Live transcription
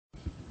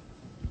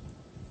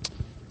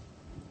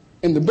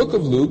In the book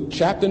of Luke,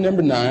 chapter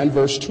number 9,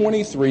 verse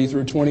 23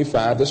 through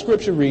 25, the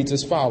scripture reads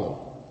as follows.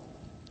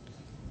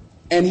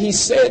 And he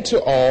said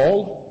to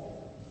all,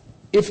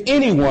 if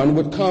anyone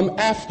would come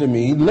after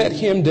me, let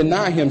him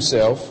deny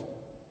himself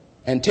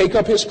and take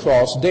up his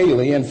cross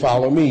daily and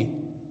follow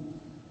me.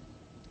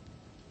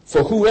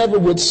 For whoever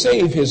would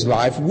save his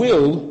life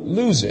will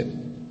lose it.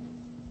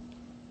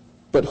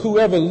 But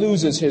whoever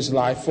loses his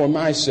life for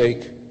my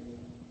sake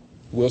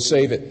will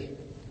save it.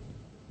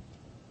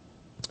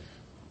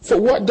 For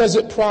what does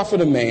it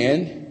profit a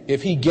man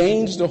if he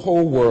gains the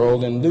whole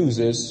world and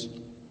loses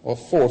or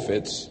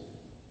forfeits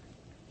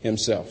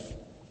himself?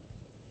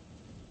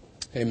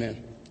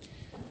 Amen.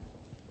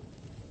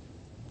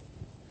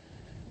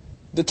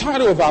 The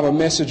title of our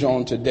message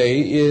on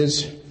today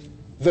is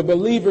The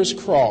Believer's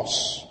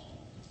Cross.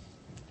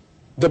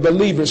 The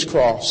Believer's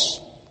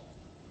Cross.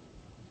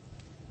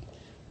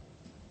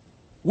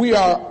 We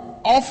are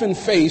often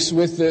faced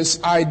with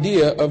this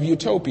idea of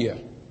utopia,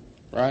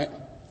 right?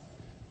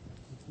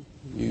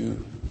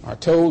 You are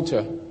told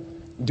to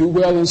do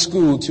well in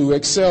school, to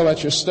excel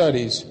at your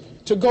studies,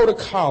 to go to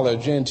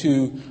college, and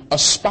to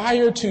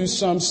aspire to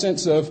some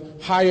sense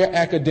of higher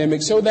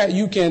academics so that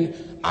you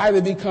can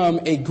either become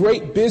a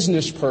great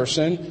business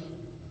person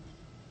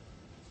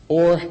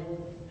or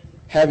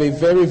have a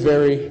very,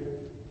 very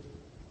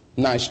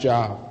nice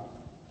job.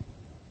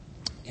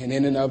 And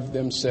in and of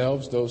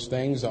themselves, those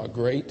things are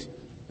great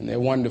and they're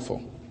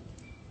wonderful.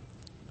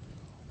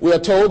 We are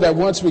told that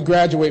once we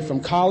graduate from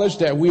college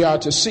that we are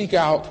to seek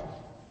out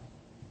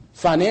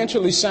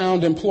financially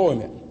sound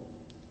employment.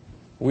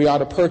 We are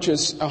to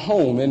purchase a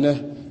home in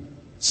the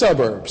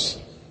suburbs.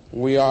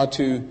 We are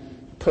to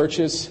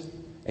purchase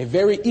a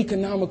very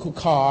economical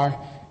car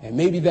and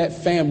maybe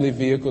that family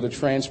vehicle to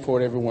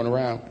transport everyone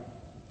around.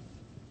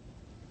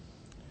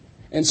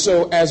 And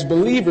so as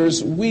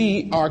believers,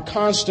 we are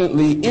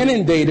constantly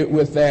inundated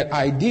with that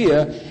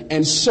idea,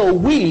 and so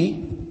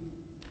we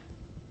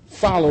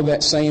follow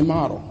that same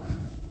model.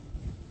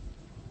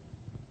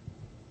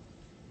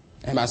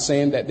 Am I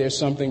saying that there's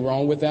something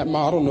wrong with that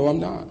model? No, I'm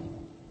not.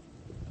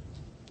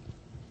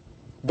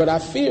 But I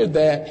fear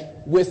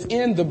that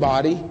within the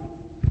body,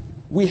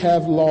 we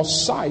have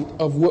lost sight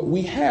of what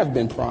we have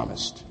been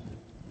promised.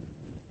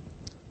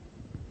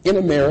 In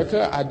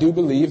America, I do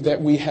believe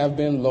that we have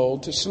been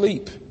lulled to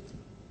sleep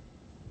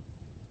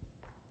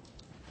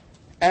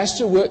as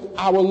to what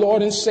our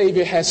Lord and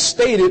Savior has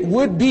stated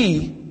would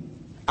be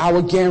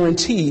our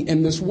guarantee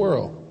in this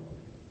world.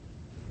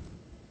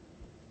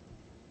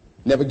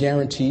 Never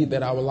guaranteed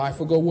that our life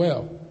will go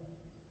well.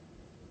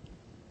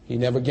 He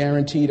never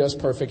guaranteed us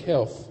perfect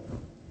health.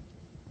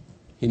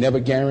 He never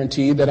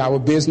guaranteed that our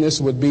business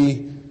would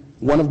be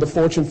one of the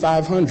Fortune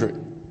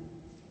 500.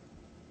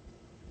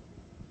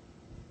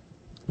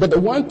 But the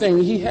one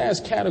thing he has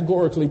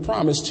categorically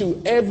promised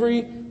to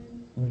every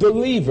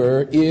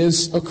believer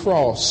is a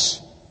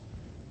cross.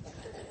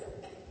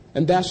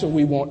 And that's what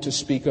we want to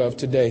speak of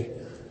today.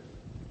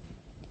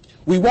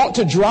 We want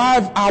to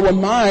drive our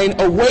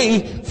mind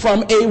away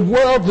from a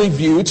worldly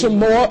view to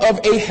more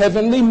of a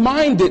heavenly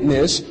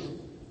mindedness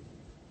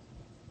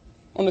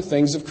on the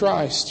things of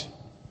Christ.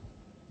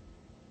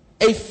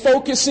 A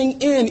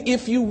focusing in,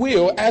 if you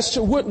will, as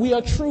to what we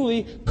are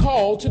truly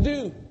called to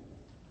do.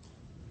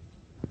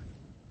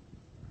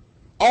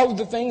 All of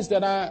the things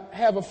that I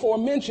have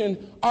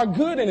aforementioned are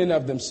good in and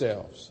of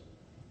themselves.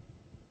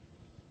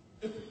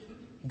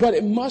 But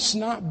it must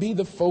not be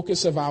the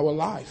focus of our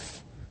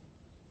life.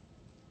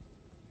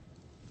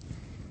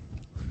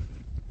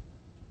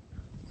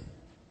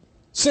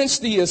 Since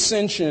the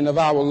ascension of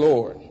our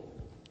Lord,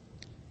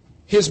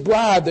 his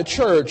bride, the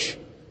church,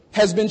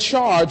 has been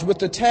charged with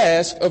the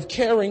task of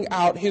carrying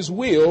out his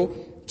will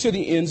to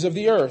the ends of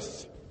the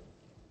earth.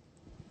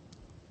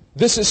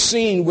 This is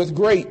seen with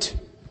great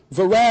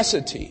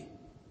veracity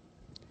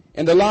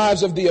in the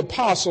lives of the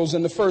apostles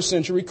and the first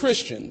century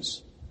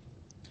Christians,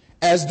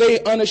 as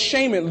they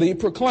unashamedly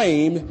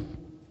proclaim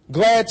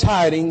glad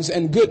tidings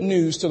and good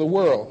news to the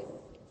world,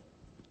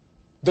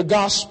 the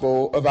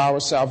gospel of our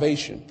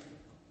salvation.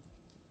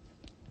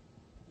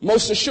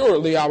 Most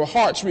assuredly, our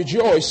hearts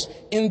rejoice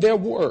in their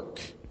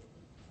work,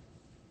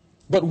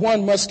 but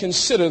one must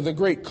consider the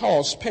great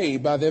cost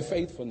paid by their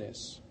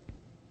faithfulness.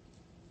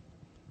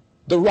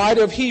 The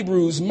writer of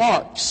Hebrews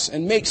marks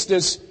and makes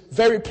this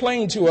very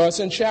plain to us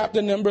in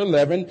chapter number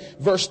 11,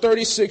 verse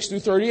 36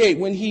 through 38,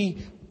 when he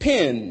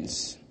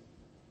pens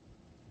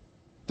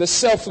the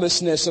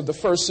selflessness of the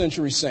first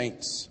century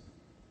saints.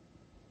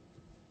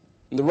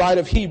 And the writer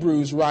of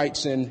Hebrews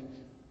writes in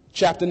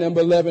chapter number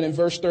 11 and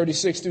verse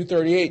 36 through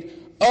 38,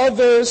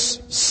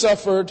 others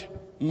suffered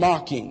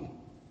mocking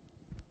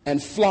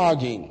and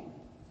flogging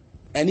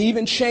and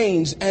even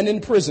chains and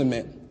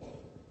imprisonment.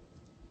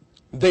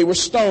 They were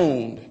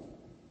stoned.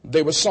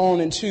 They were sawn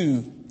in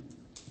two.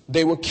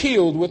 They were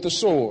killed with the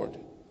sword.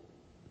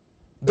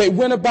 They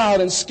went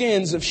about in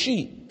skins of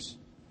sheep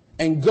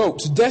and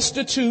goats,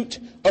 destitute,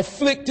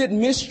 afflicted,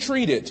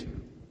 mistreated,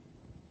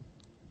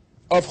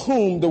 of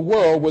whom the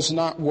world was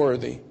not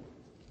worthy.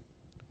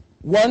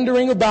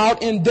 wandering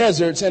about in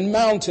deserts and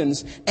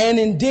mountains and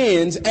in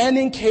dens and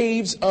in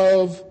caves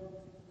of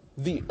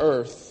the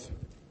earth.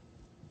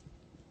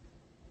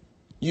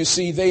 You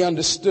see, they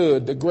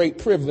understood the great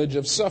privilege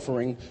of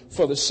suffering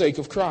for the sake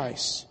of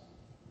Christ,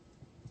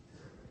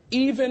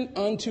 even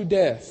unto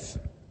death,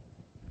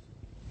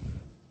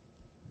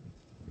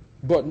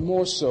 but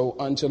more so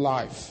unto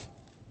life.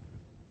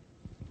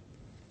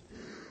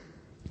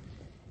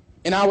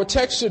 In our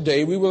text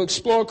today, we will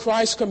explore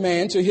Christ's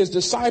command to his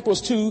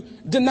disciples to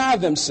deny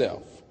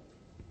themselves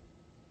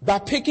by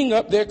picking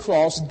up their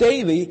cross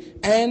daily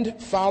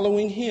and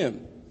following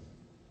him.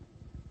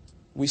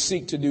 We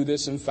seek to do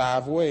this in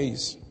 5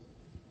 ways.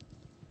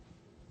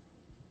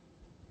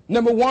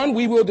 Number 1,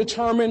 we will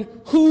determine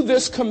who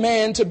this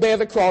command to bear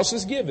the cross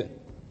is given.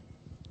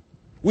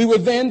 We will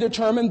then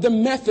determine the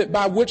method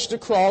by which the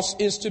cross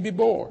is to be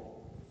borne.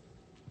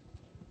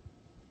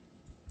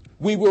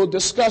 We will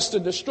discuss the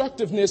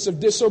destructiveness of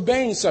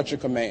disobeying such a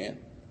command.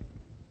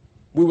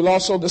 We will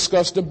also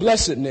discuss the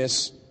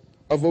blessedness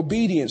of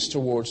obedience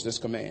towards this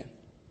command.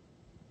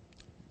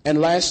 And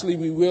lastly,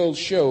 we will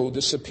show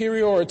the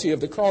superiority of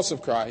the cross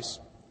of Christ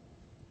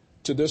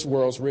to this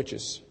world's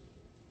riches.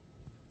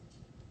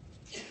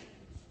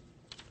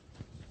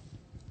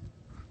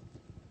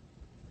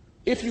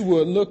 If you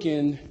would look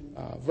in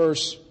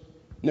verse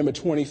number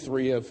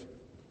 23 of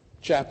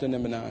chapter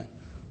number 9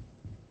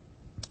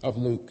 of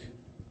Luke.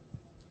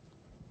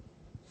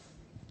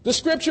 The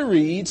scripture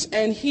reads,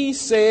 "And he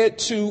said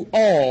to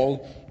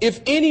all,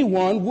 if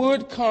anyone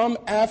would come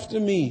after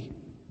me."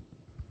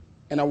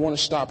 And I want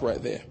to stop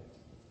right there.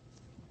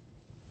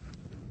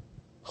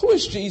 Who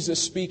is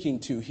Jesus speaking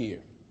to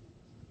here?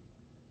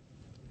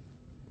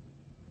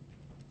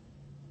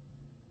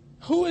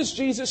 Who is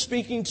Jesus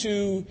speaking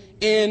to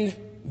in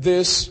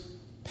this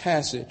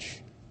passage?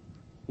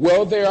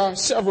 Well, there are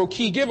several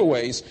key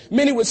giveaways.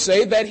 Many would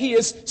say that he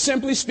is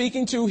simply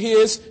speaking to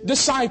his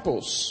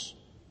disciples,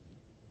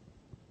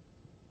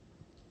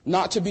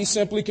 not to be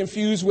simply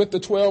confused with the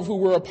 12 who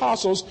were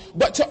apostles,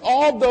 but to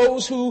all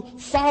those who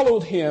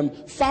followed him,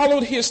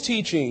 followed his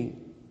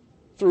teaching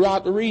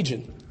throughout the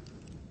region.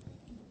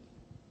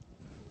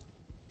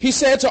 He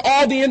said to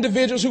all the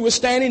individuals who were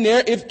standing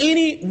there, if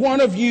any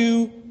one of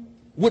you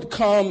would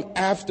come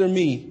after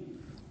me.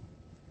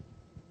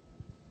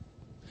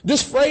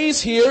 This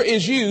phrase here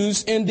is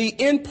used in the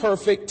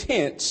imperfect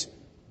tense,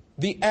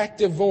 the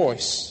active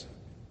voice.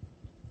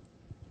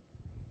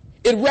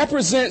 It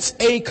represents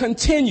a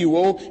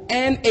continual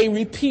and a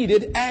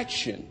repeated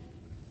action.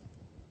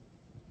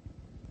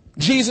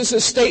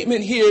 Jesus'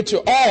 statement here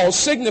to all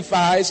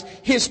signifies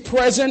his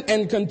present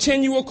and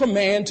continual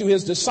command to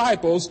his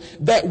disciples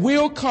that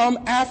will come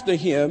after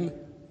him,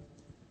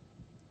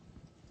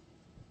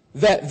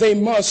 that they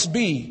must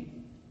be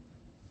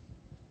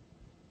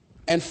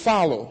and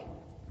follow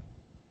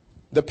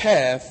the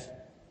path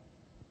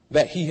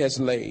that he has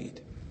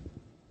laid.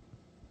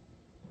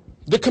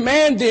 The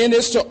command then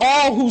is to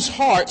all whose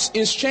hearts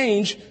is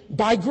changed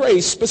by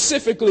grace,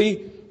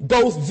 specifically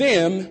both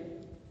them,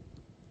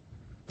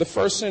 the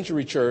first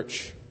century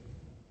church,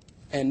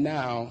 and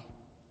now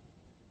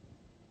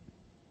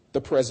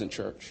the present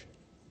church.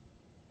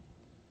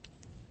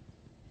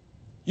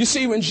 You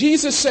see, when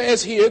Jesus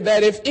says here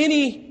that if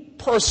any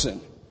person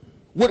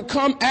would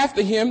come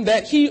after him,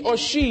 that he or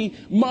she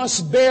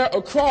must bear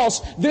a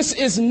cross, this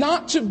is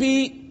not to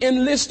be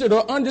enlisted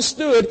or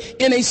understood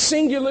in a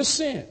singular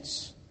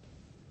sense.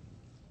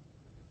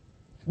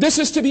 This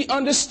is to be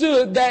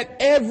understood that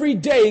every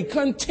day,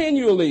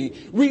 continually,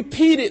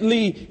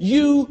 repeatedly,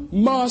 you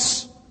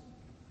must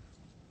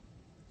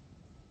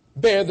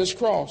bear this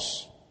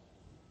cross.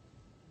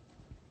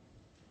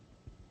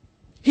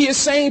 He is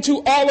saying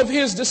to all of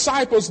his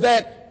disciples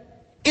that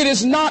it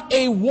is not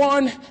a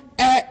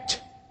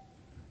one-act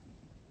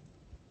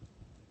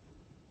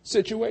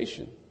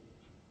situation,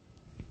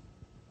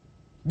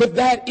 but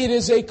that it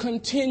is a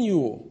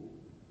continual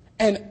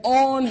and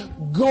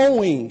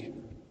ongoing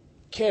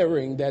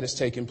carrying that is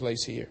taking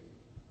place here.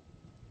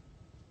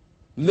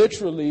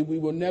 Literally, we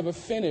will never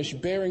finish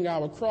bearing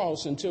our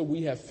cross until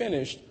we have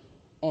finished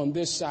on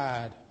this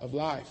side of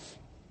life.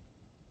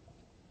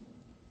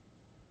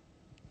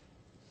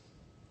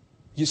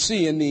 You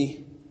see, in the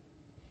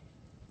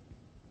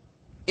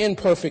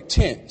imperfect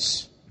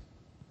tense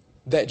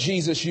that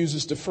Jesus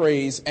uses the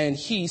phrase, and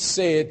he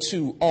said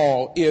to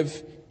all,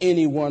 if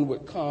anyone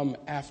would come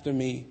after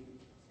me.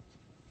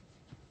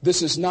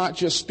 This is not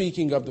just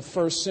speaking of the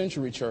first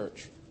century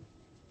church,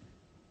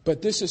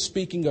 but this is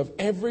speaking of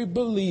every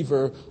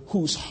believer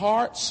whose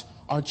hearts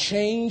are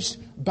changed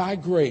by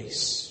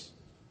grace.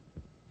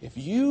 If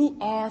you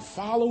are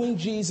following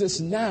Jesus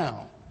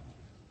now,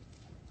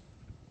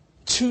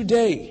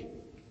 today,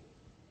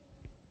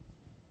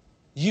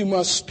 you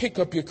must pick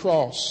up your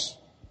cross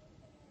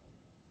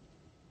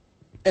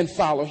and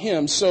follow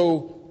him.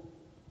 So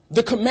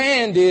the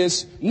command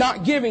is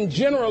not giving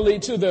generally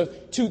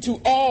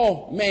to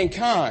all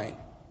mankind.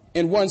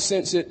 In one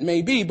sense it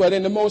may be, but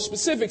in the more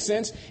specific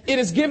sense, it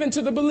is given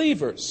to the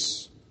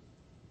believers.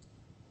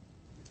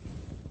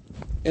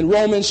 In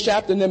Romans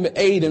chapter number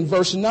 8 and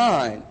verse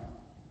 9,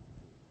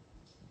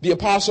 the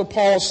Apostle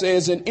Paul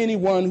says, and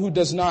anyone who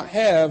does not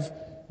have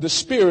the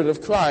Spirit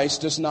of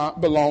Christ does not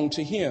belong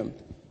to him.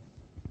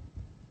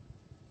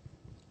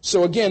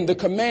 So again, the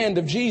command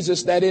of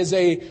Jesus, that is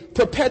a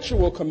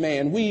perpetual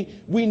command.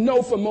 We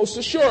know for most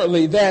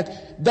assuredly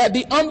that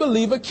the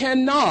unbeliever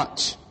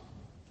cannot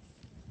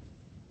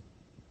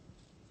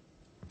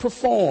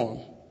perform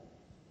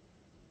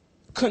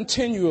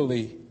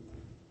continually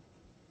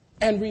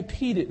and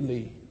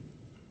repeatedly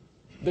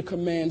the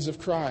commands of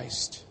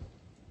Christ.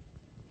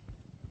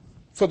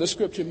 For the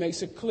scripture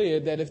makes it clear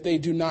that if they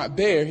do not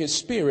bear his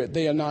Spirit,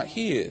 they are not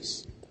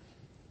his.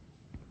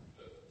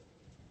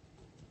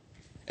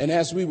 And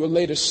as we will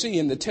later see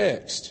in the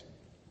text,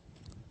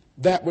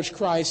 that which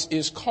Christ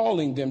is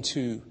calling them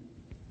to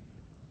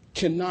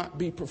cannot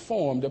be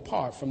performed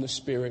apart from the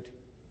Spirit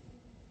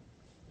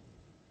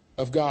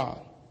of God.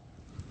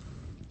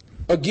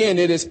 Again,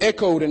 it is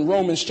echoed in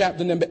Romans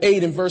chapter number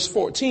 8 and verse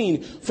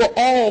 14. For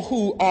all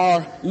who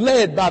are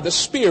led by the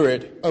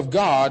Spirit of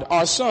God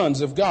are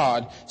sons of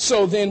God.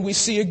 So then we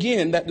see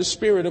again that the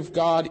Spirit of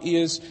God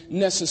is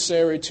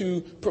necessary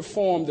to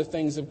perform the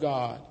things of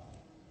God.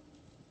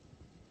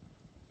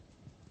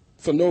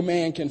 For no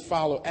man can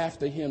follow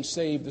after him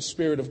save the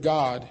Spirit of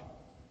God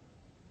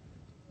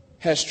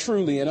has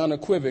truly and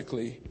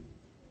unequivocally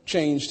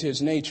changed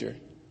his nature.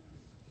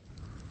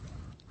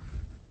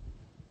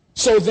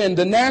 So then,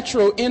 the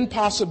natural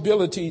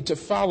impossibility to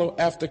follow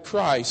after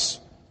Christ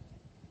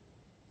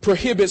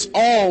prohibits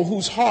all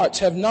whose hearts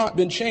have not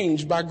been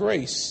changed by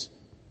grace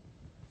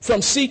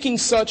from seeking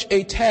such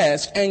a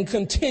task and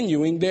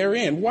continuing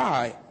therein.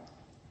 Why?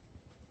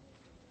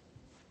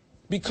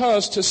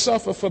 Because to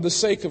suffer for the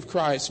sake of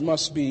Christ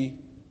must be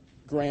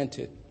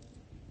granted.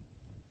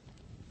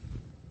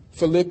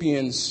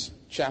 Philippians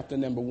chapter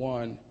number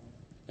 1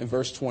 and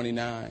verse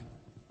 29.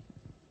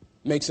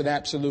 Makes it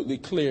absolutely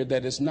clear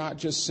that it's not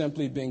just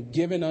simply been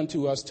given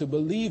unto us to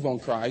believe on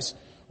Christ,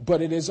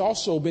 but it has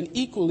also been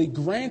equally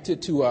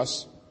granted to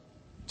us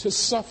to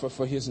suffer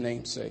for his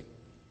name's sake.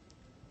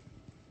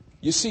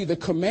 You see, the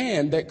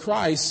command that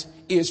Christ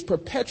is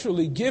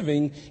perpetually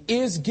giving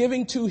is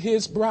giving to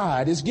his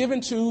bride, is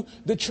given to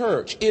the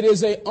church. It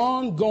is an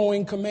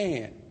ongoing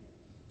command.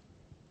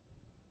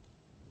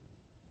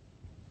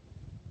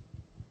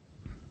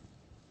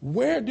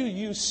 Where do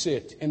you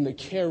sit in the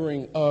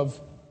carrying of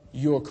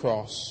your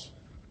cross?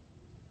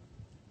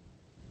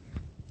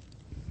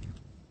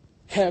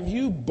 Have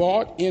you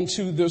bought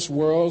into this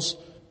world's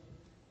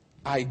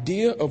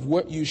idea of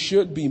what you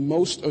should be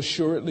most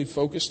assuredly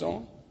focused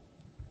on?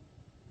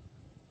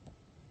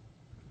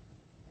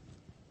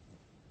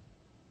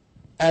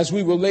 As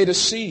we will later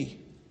see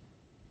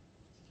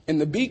in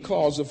the B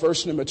clause of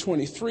verse number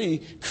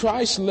 23,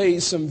 Christ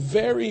lays some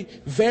very,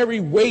 very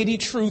weighty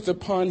truth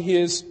upon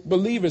his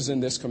believers in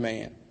this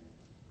command.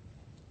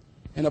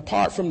 And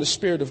apart from the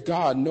Spirit of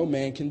God, no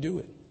man can do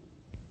it.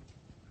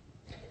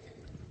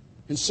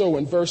 And so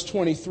in verse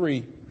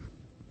 23,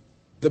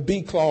 the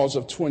B clause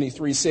of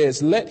 23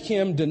 says, let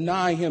him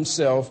deny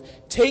himself,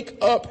 take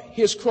up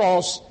his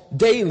cross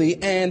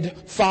daily and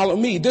follow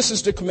me. This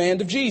is the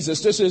command of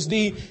Jesus. This is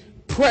the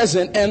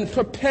present and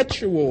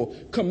perpetual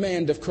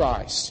command of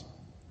Christ.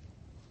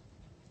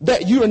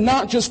 That you are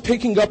not just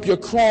picking up your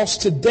cross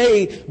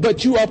today,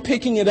 but you are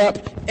picking it up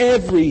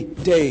every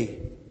day.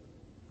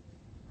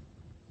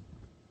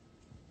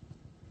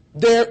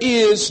 There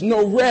is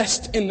no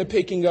rest in the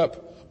picking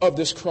up of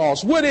this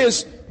cross. What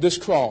is this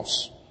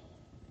cross?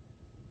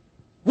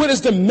 What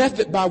is the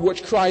method by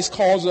which Christ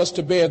calls us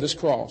to bear this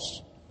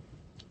cross?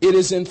 It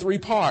is in three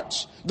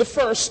parts. The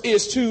first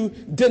is to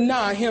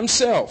deny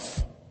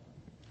himself.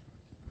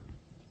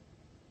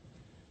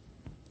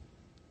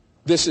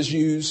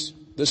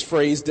 This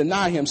phrase,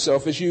 deny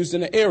himself, is used in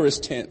the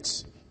aorist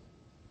tense,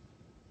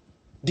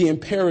 the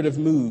imperative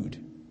mood.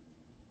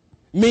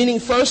 Meaning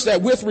first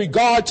that with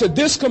regard to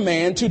this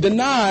command to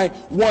deny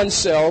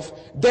oneself,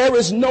 there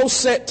is no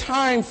set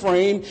time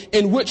frame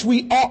in which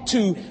we ought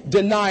to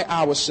deny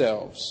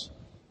ourselves.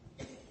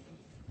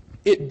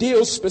 It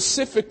deals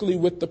specifically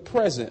with the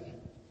present,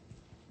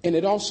 and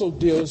it also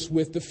deals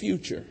with the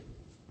future.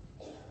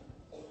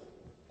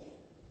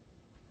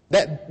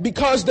 That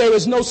because there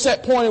is no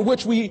set point in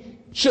which we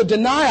should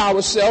deny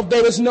ourselves,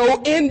 there is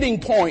no ending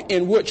point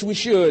in which we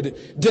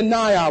should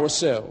deny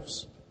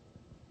ourselves.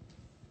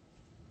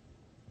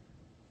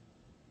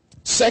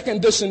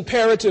 Second, this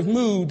imperative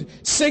mood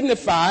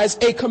signifies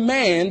a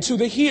command to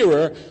the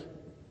hearer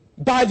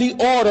by the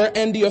order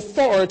and the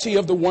authority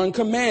of the one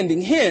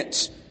commanding.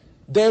 Hence,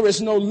 there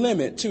is no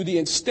limit to the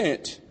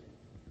extent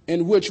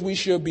in which we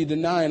should be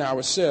denying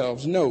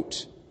ourselves.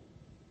 Note,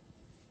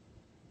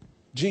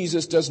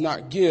 Jesus does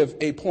not give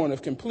a point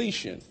of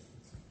completion.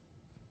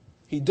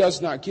 He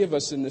does not give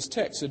us in this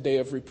text a day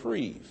of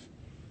reprieve.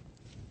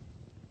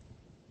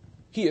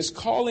 He is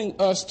calling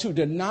us to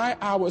deny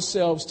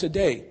ourselves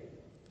today.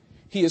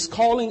 He is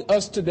calling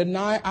us to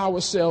deny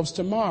ourselves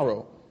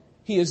tomorrow.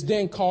 He is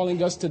then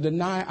calling us to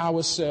deny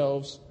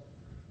ourselves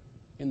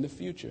in the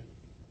future.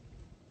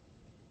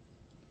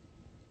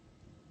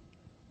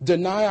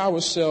 deny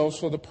ourselves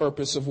for the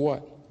purpose of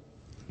what?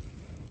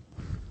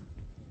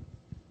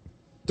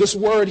 This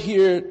word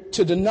here,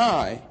 to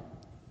deny,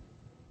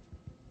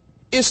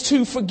 is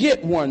to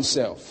forget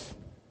oneself,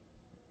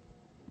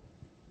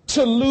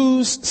 to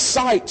lose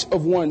sight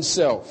of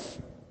oneself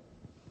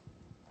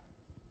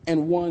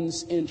and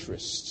one's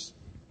interests.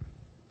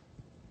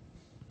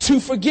 To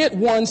forget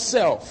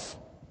oneself,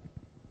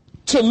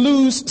 to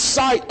lose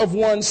sight of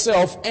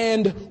oneself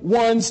and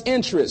one's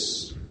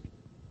interests.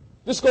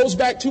 This goes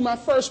back to my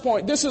first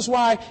point. This is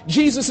why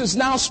Jesus is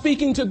now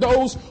speaking to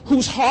those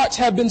whose hearts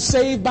have been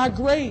saved by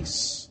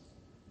grace.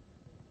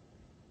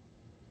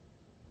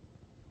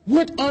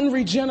 What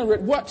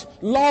unregenerate, what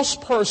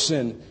lost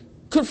person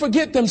could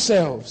forget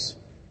themselves,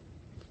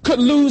 could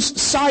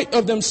lose sight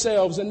of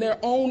themselves and their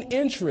own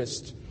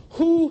interest?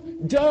 Who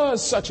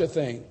does such a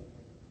thing?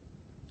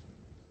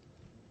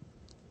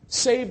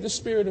 Save the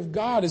Spirit of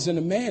God is in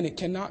a man, it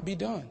cannot be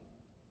done.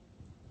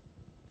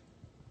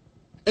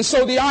 And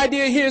so the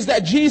idea here is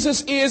that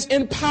Jesus is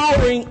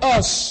empowering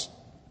us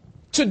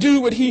to do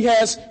what he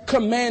has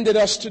commanded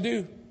us to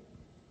do.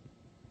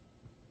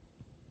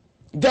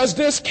 Does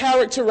this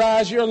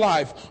characterize your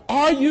life?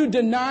 Are you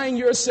denying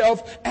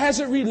yourself as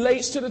it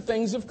relates to the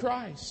things of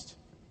Christ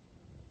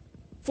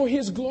for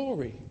his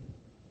glory?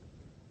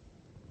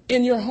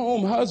 In your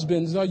home,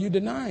 husbands, are you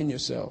denying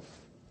yourself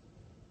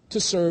to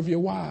serve your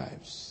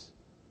wives?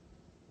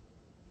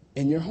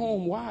 In your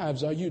home,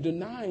 wives, are you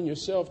denying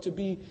yourself to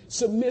be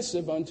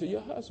submissive unto your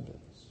husbands?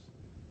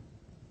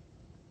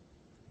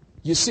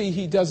 You see,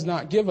 he does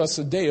not give us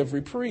a day of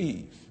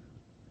reprieve.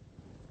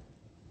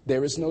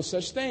 There is no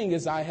such thing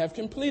as I have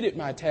completed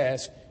my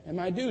task and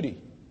my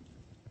duty.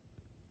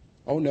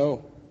 Oh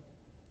no.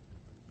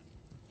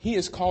 He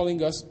is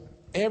calling us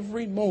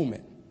every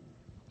moment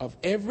of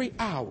every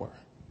hour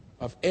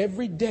of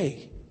every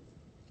day,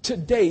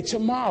 today,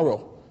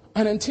 tomorrow,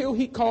 and until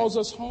he calls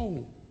us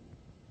home,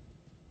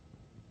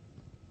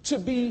 to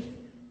be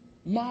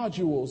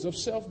modules of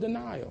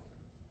self-denial.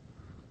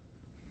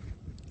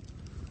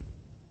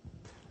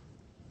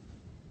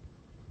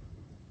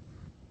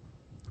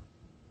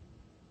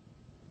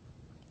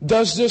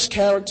 Does this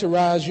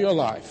characterize your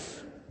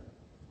life?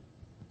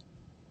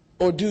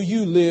 Or do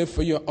you live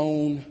for your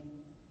own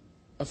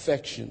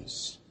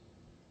affections?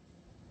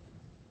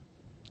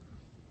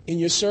 In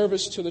your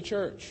service to the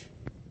church,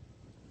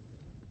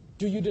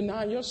 do you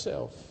deny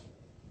yourself?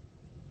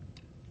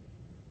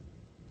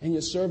 In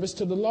your service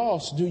to the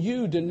lost, do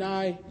you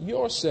deny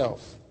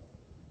yourself?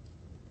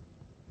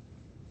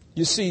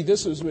 You see,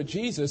 this is what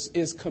Jesus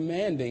is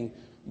commanding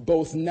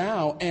both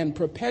now and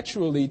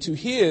perpetually to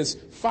his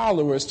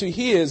followers, to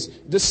his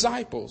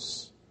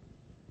disciples.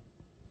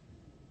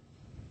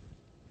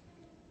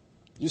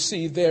 You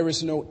see, there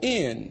is no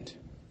end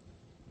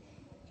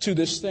to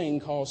this thing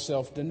called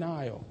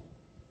self-denial.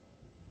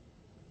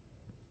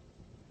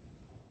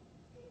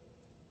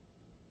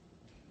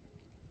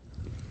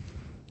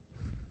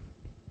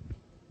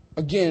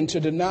 Again, to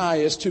deny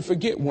is to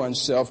forget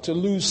oneself, to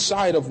lose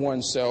sight of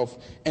oneself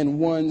and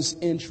one's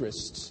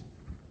interests.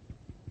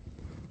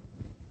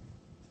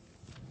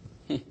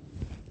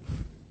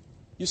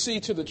 You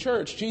see, to the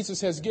church, Jesus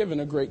has given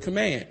a great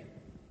command.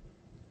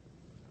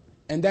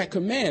 And that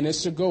command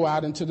is to go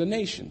out into the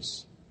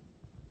nations,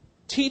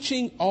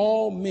 teaching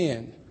all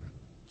men,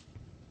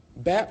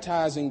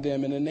 baptizing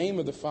them in the name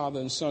of the Father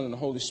and Son and the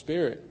Holy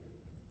Spirit.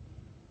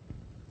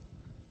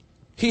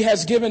 He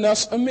has given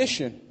us a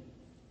mission.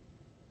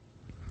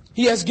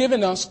 He has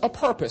given us a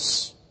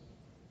purpose.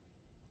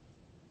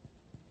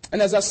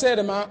 And as I said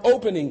in my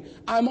opening,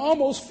 I'm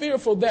almost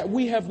fearful that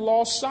we have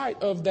lost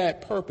sight of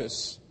that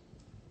purpose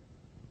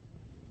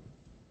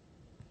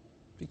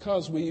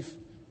because we've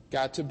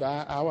got to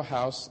buy our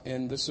house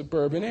in the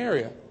suburban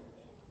area,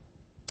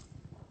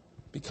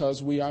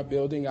 because we are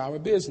building our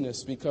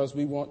business, because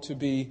we want to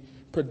be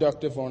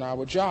productive on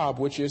our job,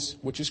 which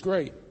is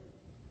great.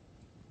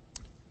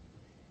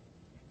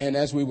 And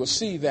as we will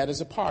see, that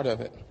is a part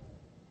of it.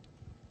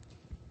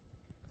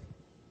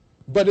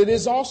 But it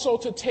is also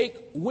to take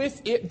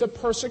with it the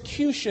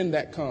persecution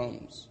that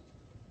comes.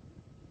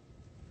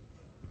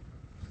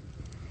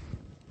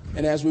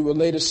 And as we will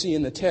later see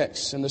in the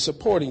text, in the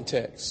supporting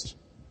text,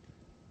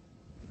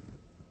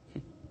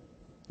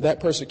 that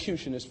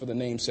persecution is for the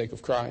namesake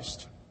of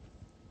Christ.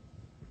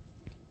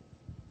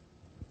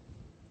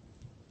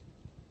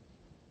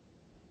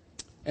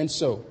 And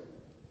so,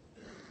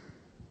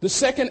 the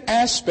second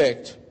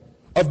aspect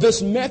of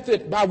this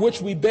method by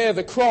which we bear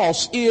the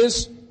cross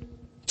is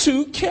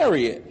to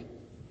carry it,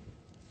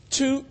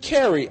 to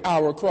carry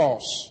our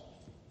cross.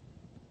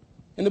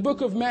 In the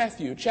book of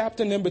Matthew,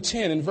 chapter number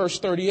 10 and verse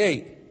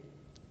 38,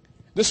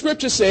 the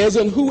scripture says,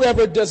 "And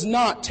whoever does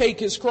not take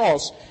his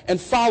cross and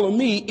follow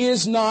me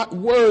is not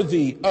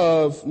worthy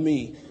of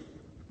me."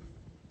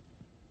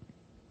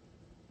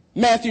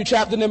 Matthew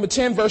chapter number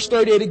 10, verse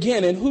 38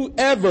 again, "And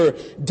whoever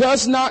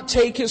does not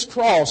take his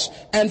cross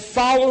and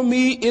follow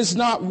me is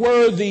not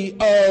worthy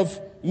of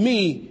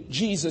me,"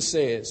 Jesus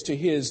says to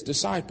his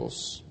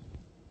disciples.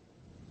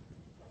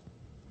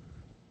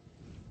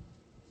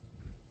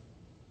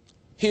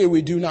 Here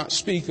we do not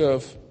speak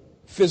of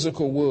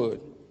physical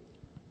wood,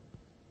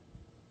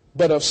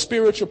 but of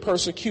spiritual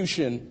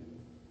persecution,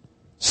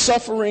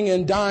 suffering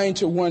and dying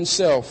to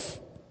oneself,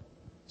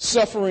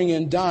 suffering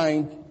and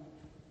dying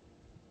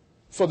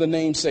for the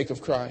namesake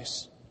of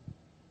Christ.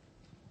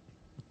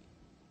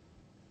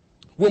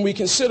 When we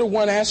consider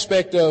one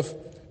aspect of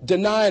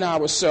denying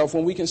ourselves,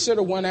 when we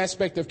consider one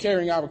aspect of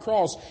carrying our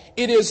cross,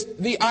 it is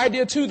the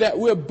idea too that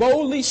we're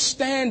boldly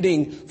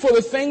standing for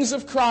the things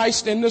of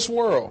Christ in this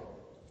world.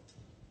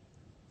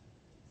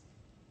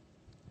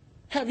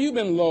 Have you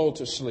been lulled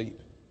to sleep?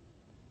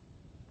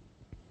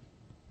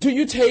 Do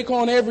you take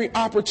on every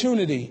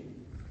opportunity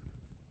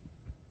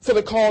for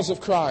the cause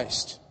of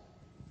Christ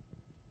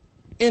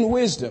in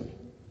wisdom,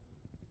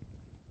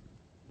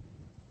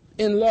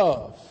 in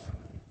love?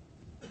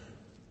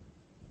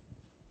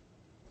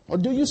 Or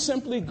do you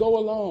simply go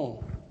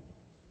along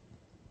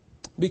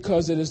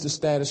because it is the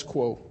status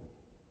quo?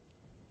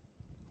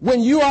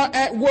 When you are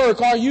at work,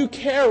 are you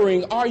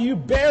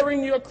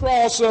bearing your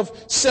cross of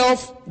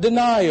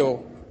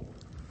self-denial?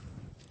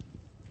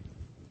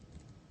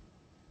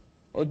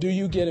 Or do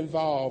you get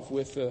involved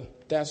with the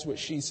 "that's what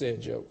she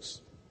said" jokes?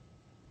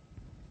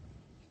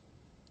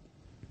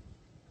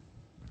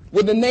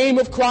 When the name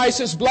of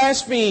Christ is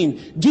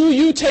blasphemed, do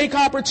you take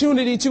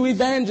opportunity to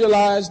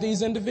evangelize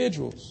these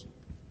individuals?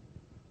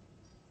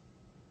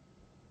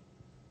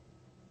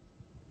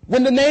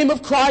 When the name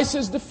of Christ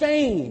is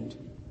defamed,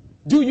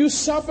 do you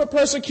suffer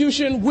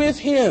persecution with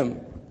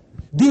him?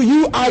 Do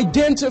you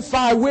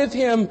identify with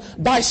him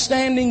by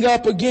standing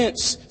up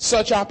against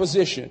such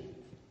opposition?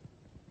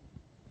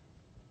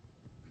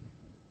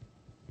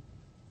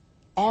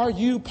 Are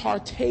you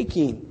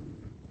partaking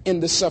in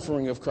the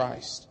suffering of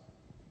Christ?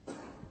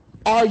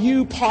 Are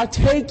you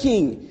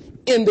partaking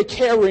in the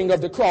carrying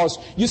of the cross?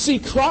 You see,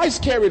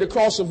 Christ carried a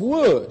cross of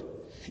wood.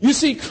 You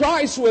see,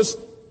 Christ was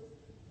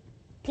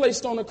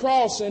placed on the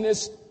cross and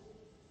his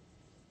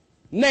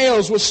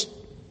nails was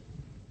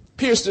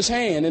pierced his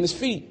hand and his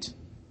feet.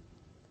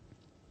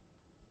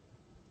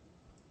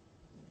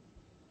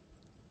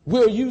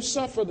 Will you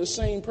suffer the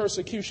same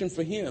persecution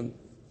for him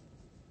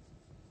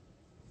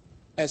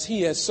as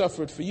he has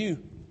suffered for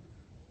you?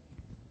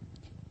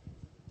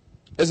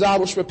 As I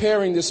was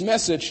preparing this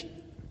message,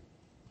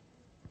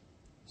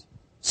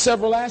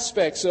 several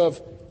aspects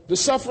of the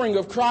suffering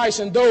of Christ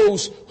and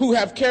those who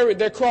have carried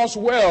their cross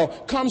well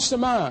comes to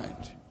mind.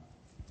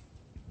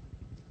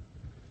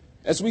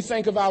 As we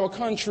think of our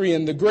country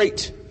and the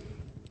great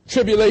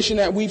tribulation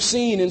that we've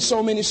seen in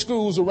so many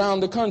schools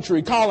around the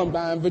country,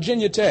 Columbine,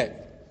 Virginia Tech,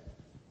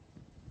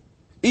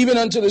 even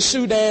unto the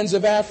Sudans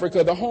of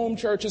Africa, the home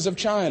churches of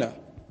China,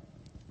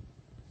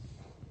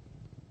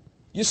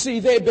 you see,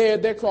 they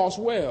bared their cross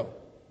well.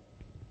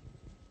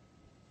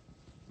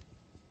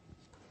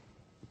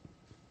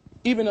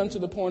 Even unto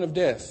the point of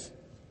death.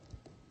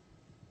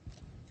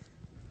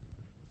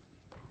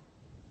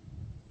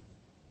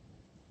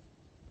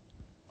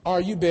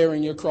 Are you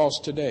bearing your cross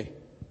today?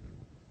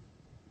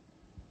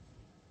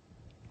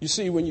 You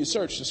see, when you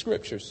search the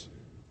scriptures,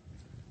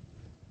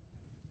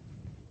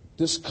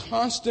 this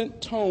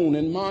constant tone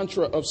and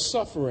mantra of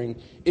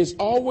suffering is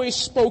always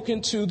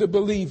spoken to the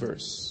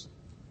believers.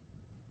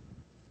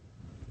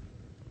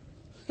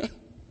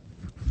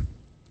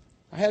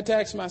 I had to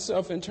ask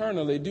myself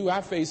internally, do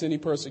I face any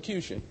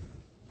persecution?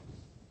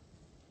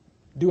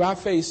 Do I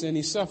face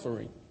any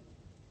suffering?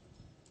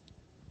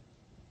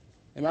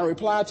 And my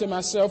reply to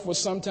myself was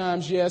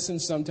sometimes yes and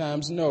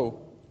sometimes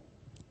no.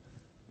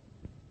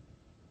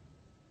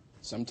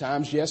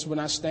 Sometimes yes when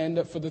I stand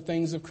up for the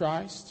things of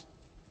Christ.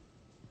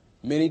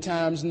 Many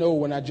times no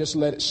when I just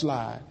let it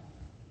slide.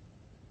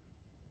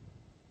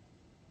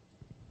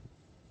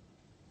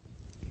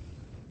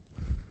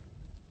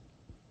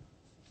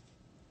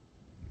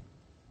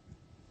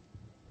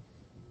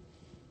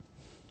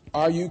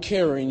 Are you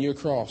carrying your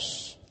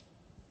cross?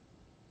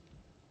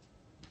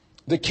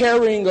 The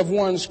carrying of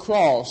one's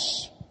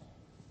cross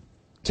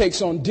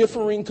takes on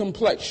differing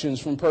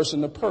complexions from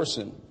person to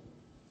person.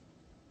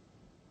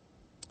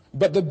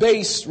 But the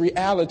base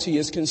reality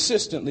is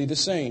consistently the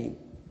same: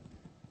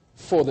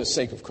 for the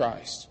sake of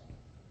Christ.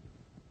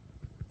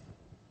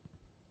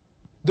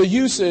 The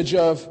usage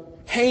of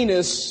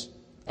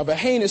a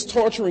heinous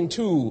torturing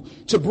tool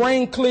to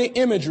bring clear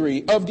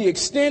imagery of the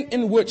extent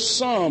in which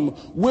some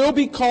will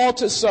be called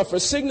to suffer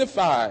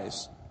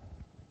signifies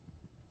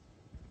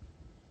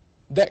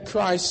that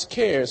Christ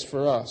cares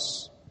for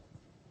us.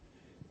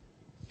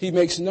 He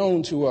makes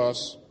known to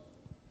us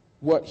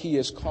what he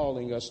is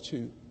calling us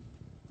to.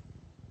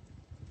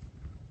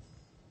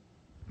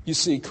 You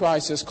see,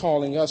 Christ is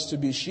calling us to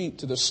be sheep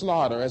to the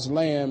slaughter, as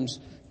lambs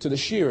to the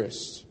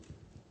shearers.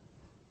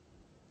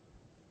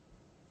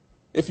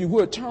 If you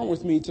would, turn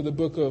with me to the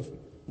book of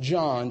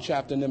John,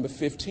 chapter number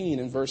 15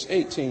 and verse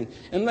 18,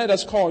 and let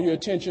us call your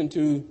attention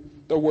to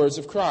the words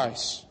of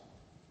Christ.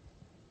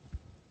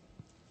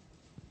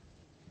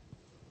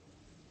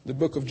 The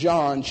book of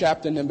John,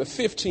 chapter number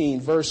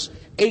 15, verse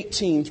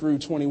 18 through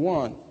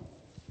 21.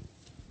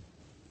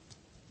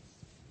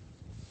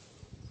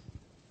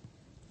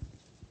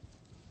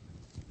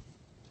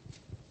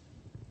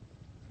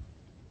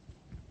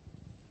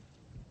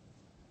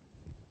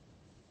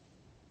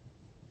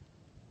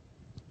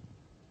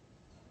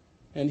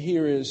 And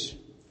here is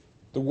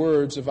the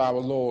words of our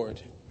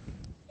Lord.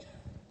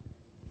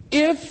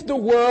 If the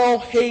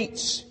world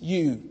hates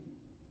you,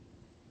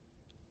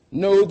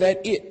 know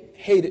that it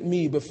hated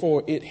me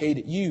before it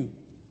hated you.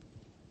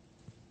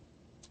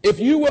 If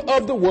you were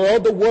of the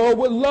world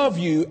would love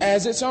you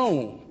as its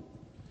own.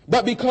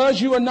 But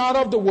because you are not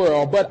of the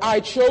world, but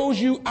I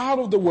chose you out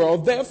of the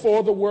world,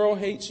 therefore the world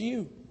hates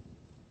you.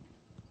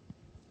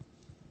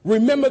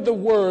 Remember the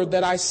word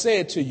that I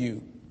said to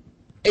you.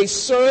 A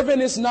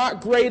servant is not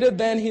greater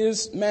than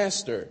his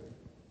master.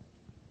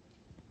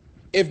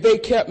 If they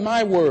kept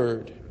my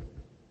word,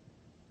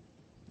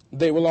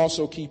 they will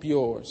also keep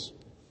yours.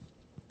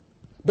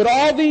 But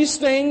all these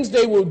things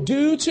they will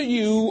do to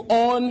you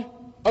on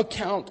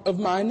account of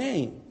my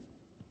name,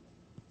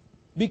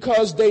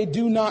 because they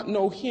do not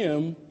know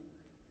him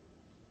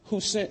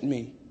who sent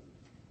me.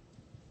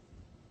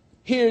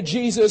 Here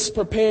Jesus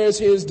prepares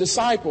his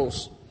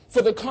disciples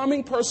for the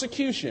coming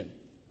persecution.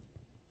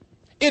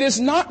 It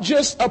is not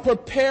just a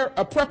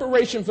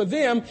preparation for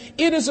them,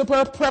 it is a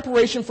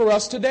preparation for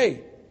us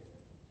today.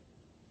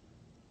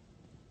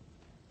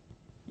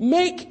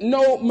 Make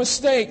no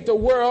mistake, the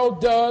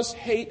world does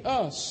hate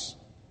us.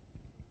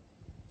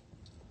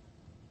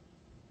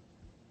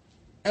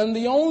 And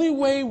the only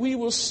way we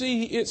will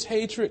see its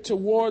hatred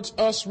towards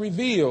us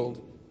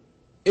revealed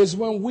is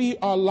when we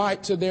are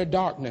light to their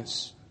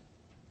darkness,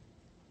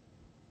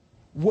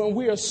 when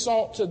we are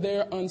salt to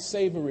their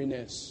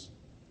unsavoriness,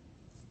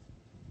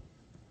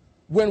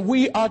 when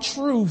we are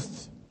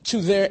truth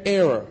to their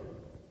error,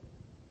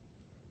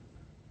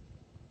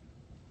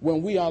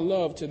 when we are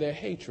love to their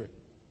hatred.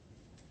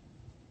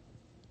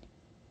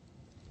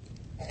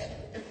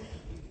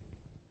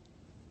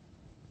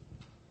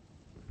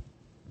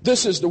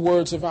 This is the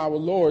words of our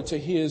Lord to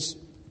his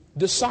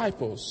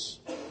disciples,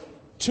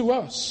 to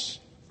us.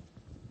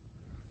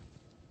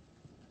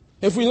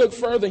 If we look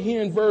further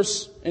here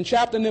in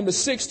chapter number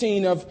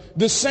 16 of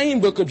the same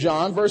book of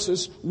John,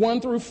 verses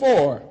 1 through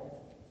 4,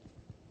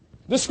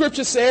 the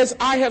scripture says,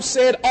 I have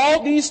said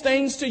all these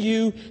things to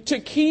you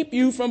to keep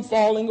you from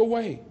falling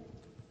away.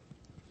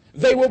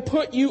 They will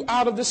put you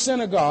out of the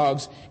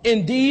synagogues.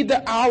 Indeed,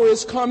 the hour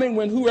is coming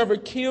when whoever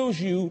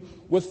kills you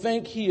will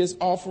think he is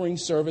offering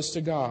service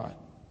to God.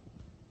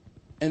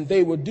 And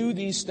they will do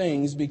these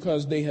things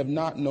because they have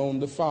not known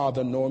the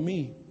Father nor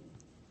me.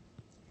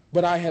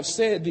 But I have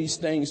said these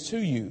things to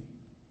you,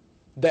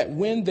 that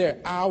when their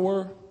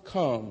hour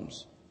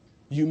comes,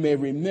 you may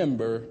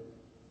remember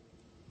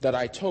that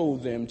I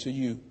told them to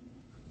you.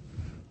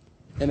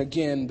 And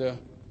again, the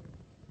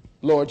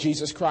Lord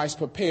Jesus Christ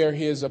prepared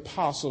his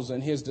apostles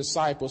and his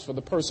disciples for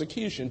the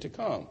persecution to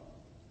come.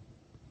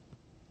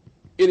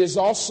 It is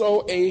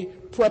also a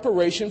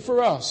preparation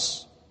for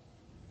us.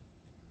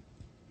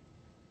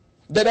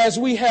 That as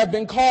we have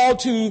been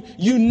called to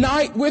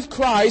unite with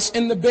Christ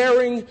in the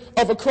bearing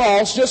of a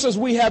cross, just as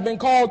we have been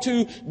called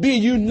to be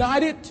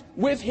united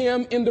with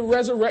him in the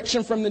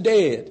resurrection from the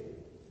dead.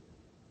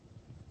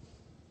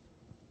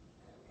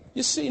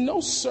 You see,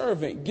 no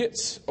servant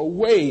gets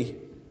away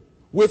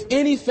with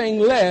anything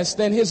less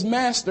than his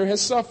master has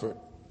suffered.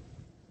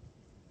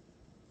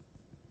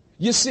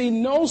 You see,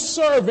 no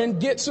servant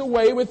gets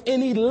away with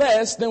any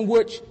less than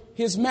which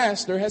his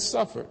master has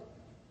suffered.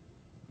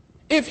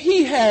 If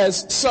he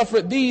has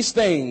suffered these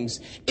things,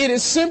 it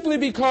is simply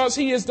because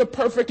he is the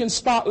perfect and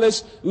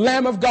spotless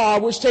Lamb of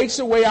God, which takes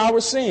away our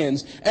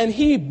sins. And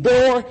he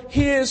bore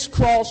his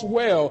cross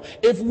well.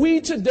 If we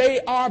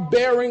today are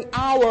bearing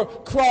our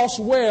cross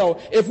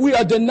well, if we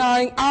are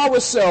denying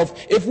ourselves,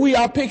 if we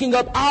are picking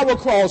up our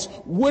cross,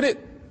 would it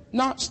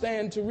not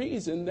stand to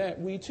reason that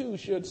we too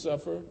should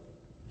suffer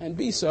and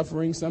be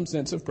suffering some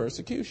sense of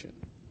persecution?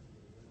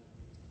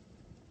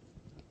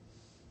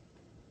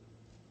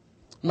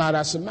 Might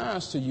I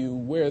surmise to you,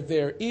 where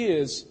there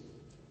is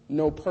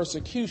no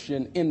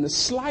persecution in the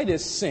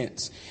slightest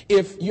sense,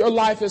 if your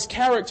life is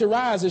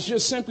characterized as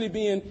just simply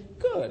being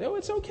good, oh,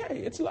 it's okay,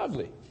 it's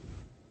lovely.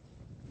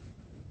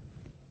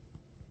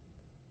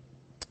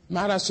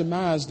 Might I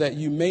surmise that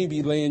you may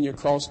be laying your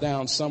cross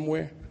down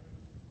somewhere?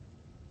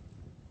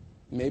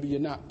 Maybe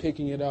you're not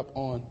picking it up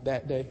on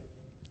that day.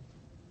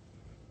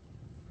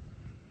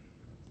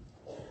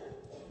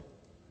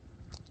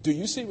 Do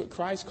you see what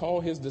Christ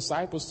called his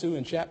disciples to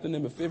in chapter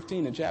number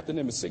 15 and chapter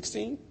number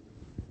 16?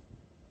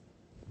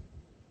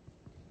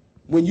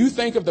 When you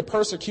think of the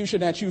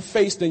persecution that you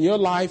faced in your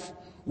life,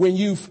 when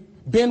you've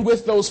been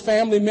with those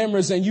family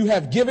members and you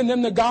have given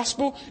them the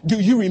gospel,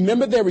 do you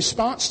remember their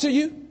response to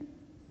you?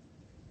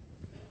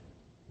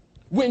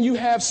 When you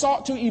have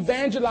sought to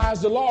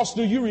evangelize the lost,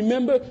 do you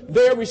remember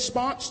their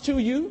response to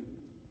you?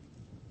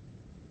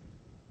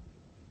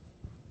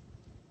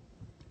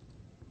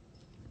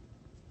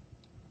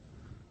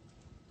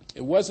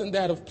 It wasn't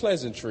that of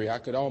pleasantry, I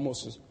could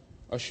almost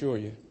assure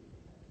you.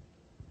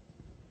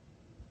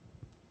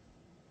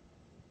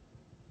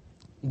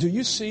 Do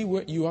you see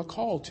what you are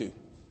called to?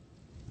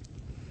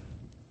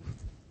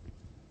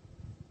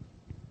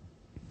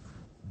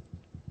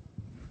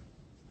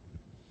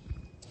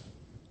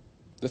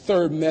 The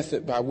third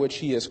method by which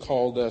he has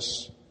called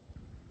us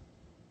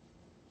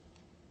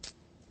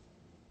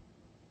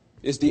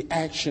is the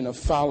action of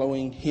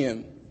following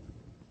him.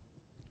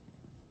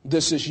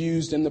 This is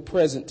used in the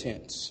present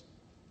tense.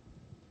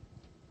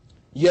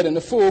 Yet in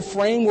the full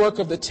framework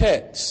of the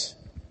text,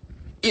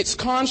 its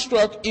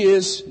construct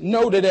is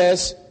noted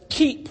as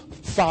keep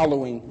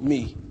following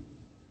me.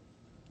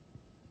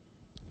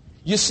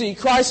 You see,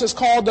 Christ has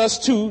called us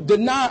to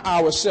deny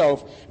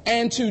ourselves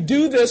and to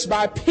do this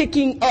by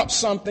picking up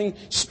something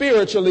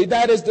spiritually.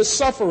 That is the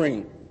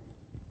suffering.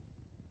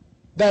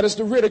 That is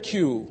the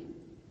ridicule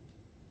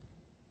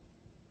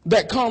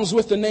that comes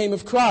with the name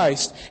of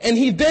Christ. And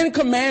he then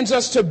commands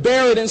us to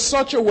bear it in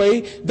such a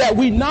way that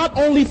we not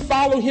only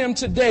follow him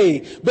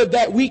today, but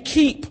that we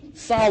keep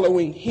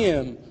following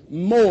him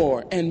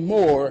more and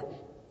more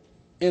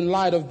in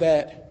light of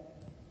that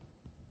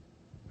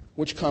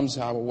which comes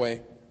our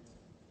way.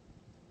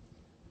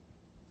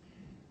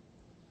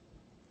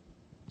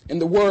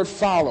 And the word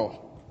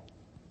follow,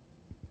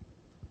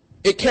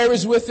 it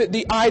carries with it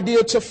the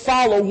idea to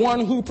follow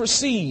one who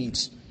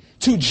precedes,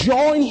 to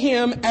join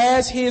him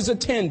as his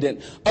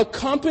attendant,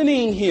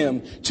 accompanying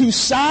him, to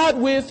side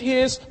with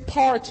his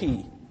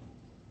party.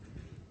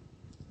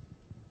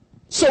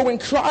 So when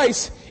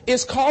Christ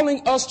is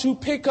calling us to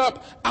pick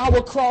up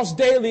our cross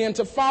daily and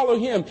to follow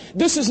him,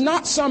 this is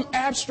not some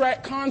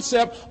abstract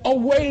concept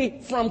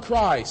away from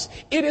Christ.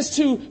 It is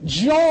to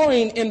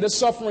join in the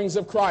sufferings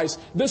of Christ.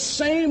 The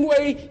same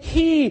way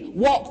he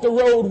walked the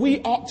road,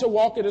 we ought to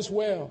walk it as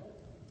well.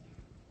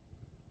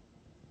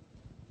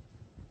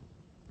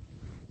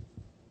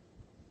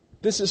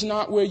 This is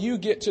not where you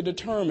get to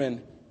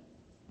determine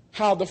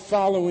how the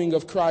following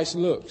of Christ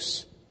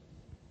looks,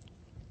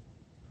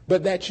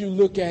 but that you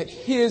look at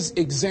his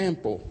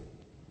example,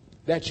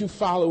 that you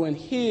follow in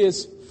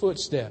his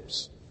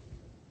footsteps,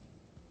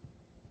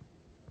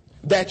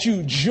 that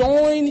you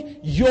join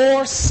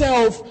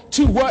yourself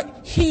to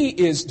what he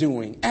is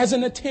doing as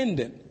an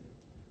attendant.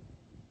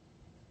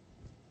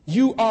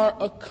 You are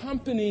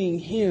accompanying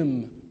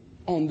him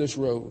on this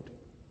road.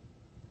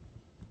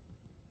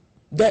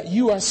 That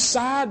you are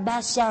side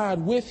by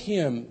side with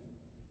him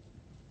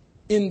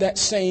in that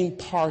same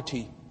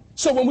party.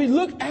 So when we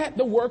look at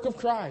the work of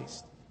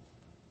Christ,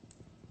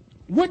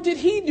 what did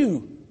he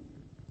do?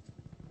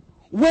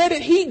 Where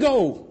did he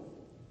go?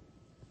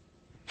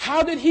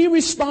 How did he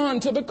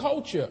respond to the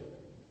culture?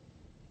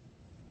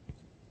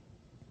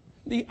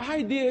 The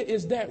idea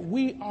is that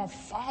we are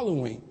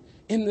following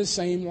in the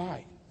same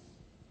light.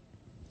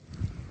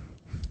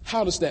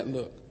 How does that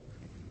look?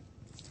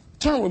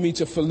 Turn with me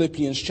to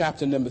Philippians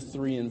chapter number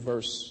 3 and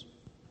verse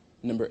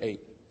number 8.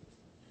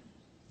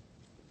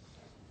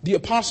 The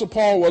Apostle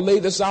Paul will lay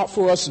this out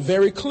for us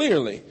very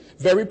clearly,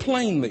 very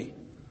plainly.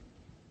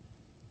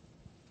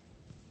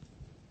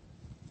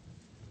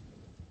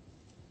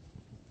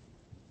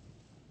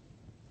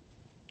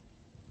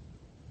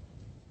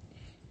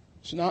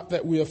 It's not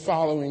that we are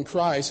following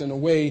Christ in a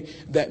way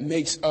that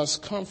makes us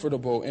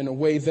comfortable, in a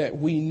way that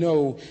we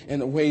know,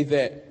 in a way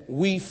that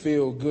we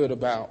feel good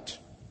about.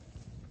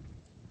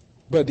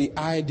 But the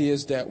idea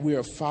is that we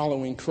are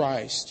following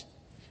Christ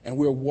and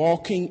we're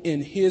walking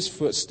in his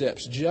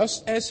footsteps.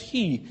 Just as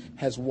he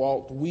has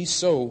walked, we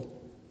so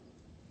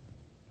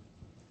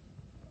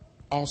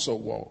also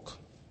walk.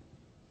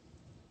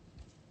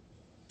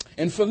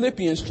 In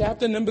Philippians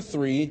chapter number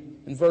 3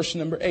 and verse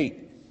number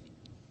 8.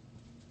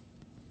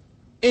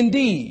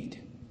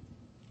 Indeed,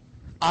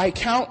 I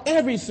count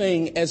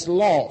everything as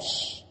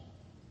loss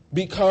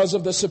because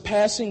of the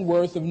surpassing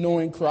worth of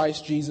knowing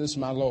Christ Jesus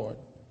my Lord.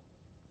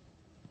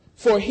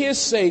 For his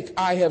sake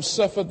I have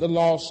suffered the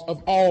loss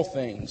of all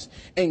things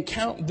and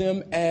count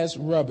them as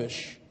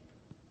rubbish,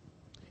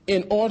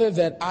 in order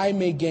that I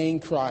may gain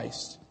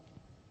Christ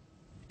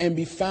and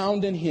be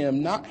found in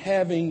him, not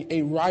having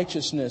a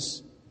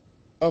righteousness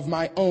of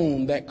my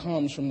own that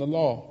comes from the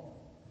law,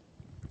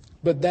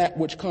 but that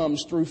which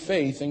comes through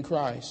faith in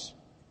Christ,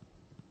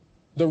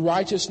 the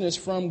righteousness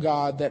from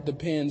God that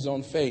depends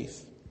on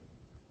faith,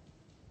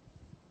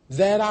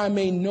 that I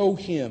may know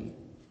him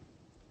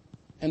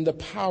and the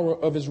power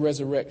of his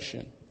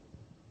resurrection,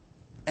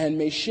 and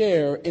may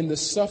share in the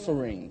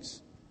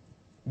sufferings,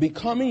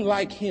 becoming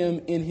like him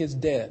in his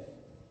death,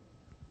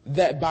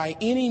 that by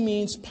any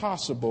means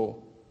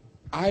possible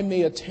I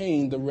may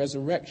attain the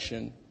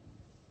resurrection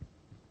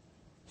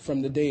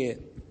from the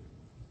dead.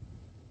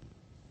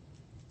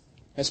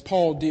 As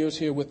Paul deals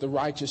here with the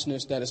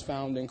righteousness that is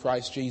found in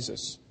Christ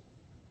Jesus,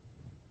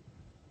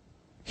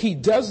 he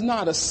does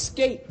not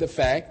escape the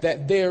fact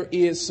that there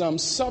is some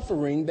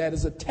suffering that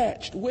is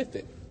attached with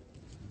it.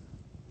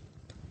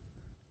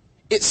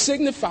 It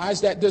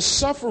signifies that the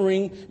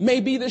suffering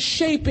may be the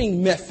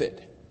shaping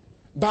method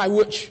by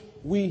which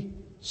we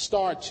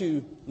start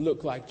to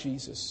look like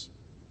Jesus.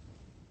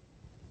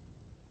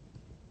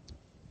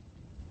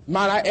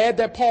 Might I add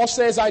that Paul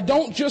says, I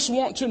don't just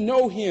want to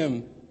know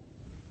him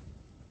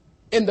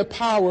in the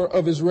power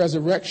of his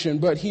resurrection,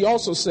 but he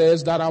also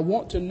says that I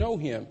want to know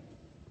him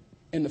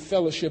in the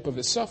fellowship of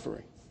his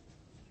suffering.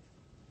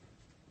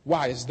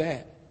 Why is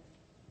that?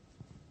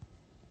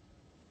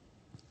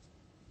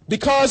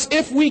 Because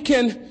if we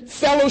can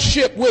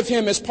fellowship with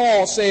him, as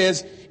Paul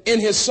says, in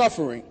his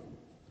suffering,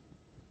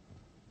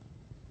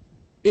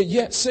 it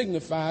yet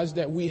signifies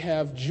that we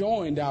have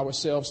joined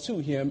ourselves to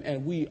him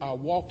and we are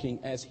walking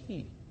as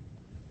he.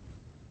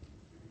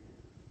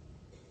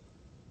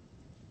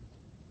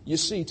 You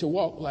see, to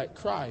walk like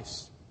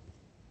Christ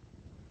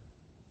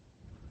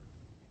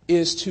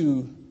is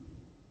to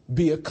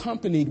be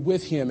accompanied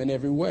with him in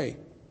every way.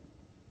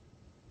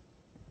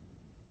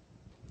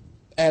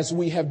 As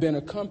we have been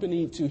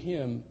accompanied to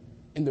him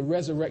in the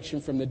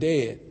resurrection from the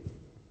dead,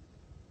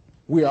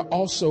 we are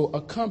also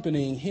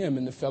accompanying him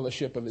in the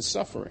fellowship of his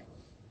suffering.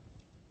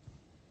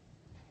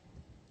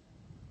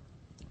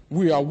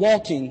 We are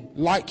walking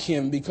like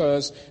him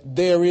because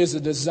there is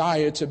a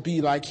desire to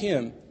be like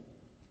him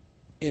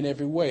in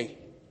every way.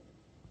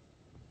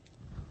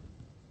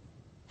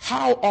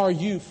 How are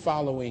you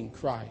following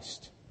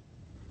Christ?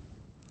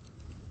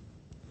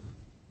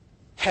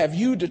 Have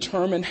you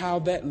determined how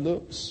that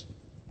looks?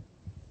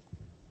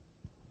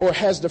 Or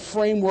has the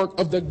framework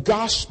of the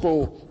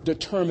gospel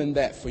determined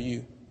that for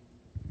you?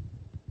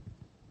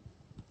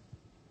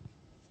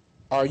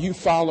 Are you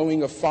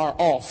following afar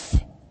off,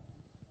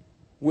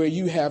 where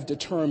you have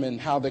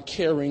determined how the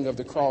carrying of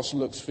the cross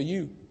looks for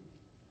you?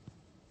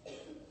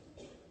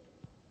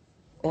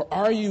 Or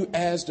are you,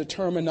 as the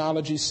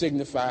terminology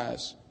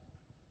signifies,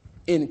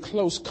 in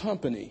close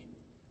company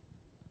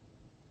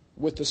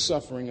with the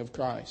suffering of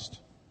Christ?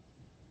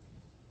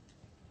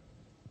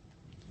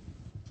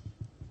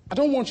 I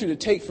don't want you to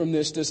take from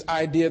this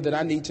idea that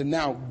I need to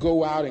now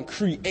go out and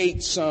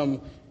create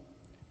some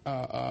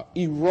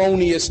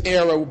erroneous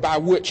error by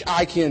which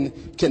I can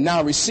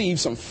now receive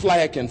some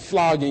flack and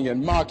flogging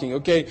and mocking,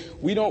 okay?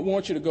 We don't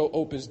want you to go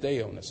Opus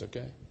Dei on us,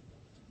 okay?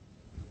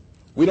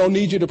 We don't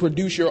need you to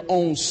produce your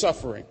own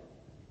suffering.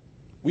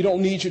 We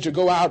don't need you to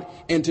go out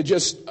and to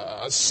just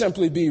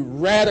simply be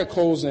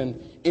radicals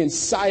and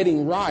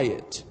inciting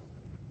riot.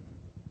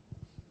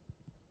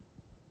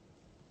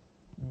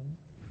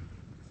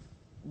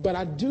 But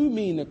I do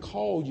mean to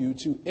call you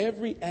to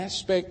every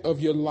aspect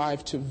of your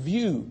life to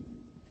view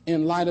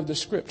in light of the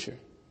Scripture.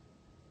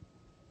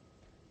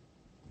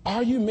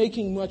 Are you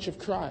making much of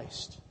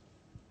Christ?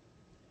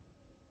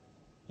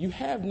 You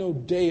have no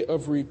day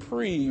of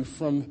reprieve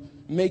from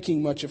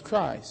making much of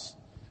Christ.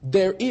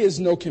 There is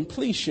no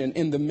completion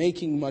in the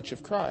making much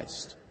of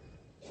Christ.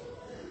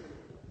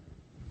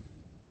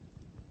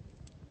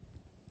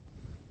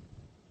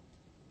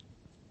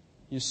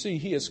 You see,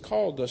 he has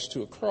called us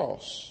to a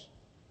cross.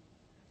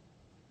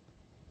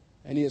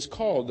 And he has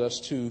called us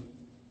to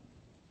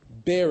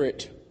bear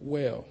it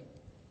well.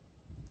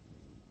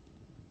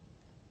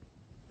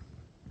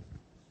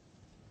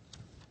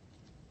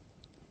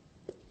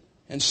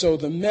 And so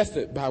the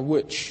method by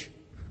which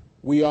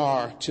we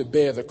are to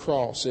bear the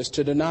cross is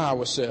to deny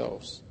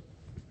ourselves.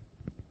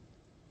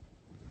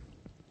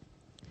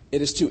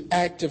 It is to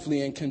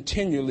actively and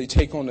continually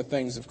take on the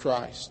things of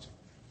Christ.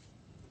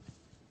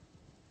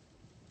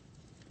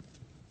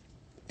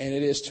 And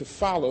it is to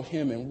follow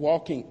him in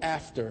walking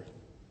after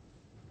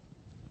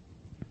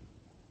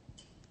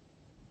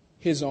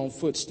his own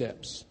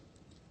footsteps.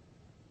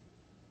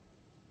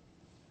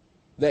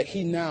 That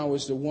he now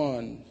is the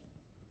one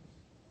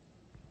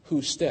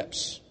whose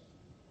steps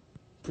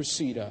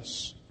precede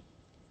us.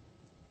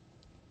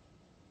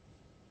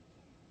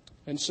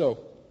 And so,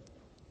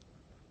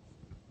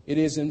 it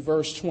is in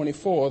verse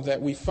 24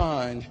 that we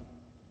find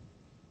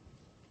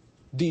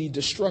the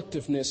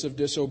destructiveness of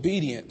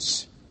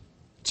disobedience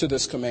to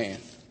this command.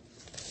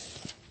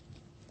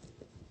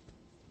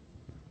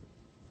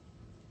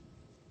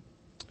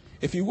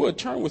 If you would,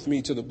 turn with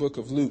me to the book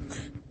of Luke,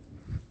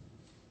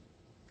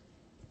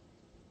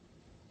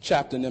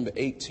 chapter number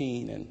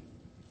 18 and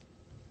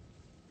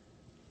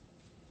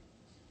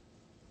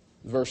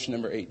verse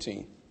number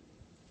 18.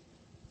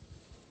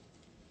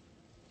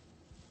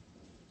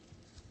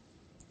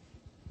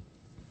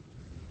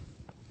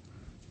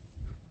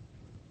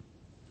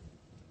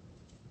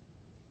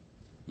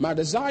 My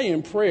desire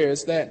and prayer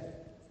is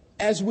that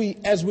as we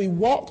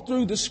walk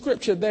through the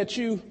Scripture, that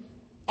you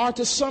are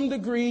to some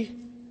degree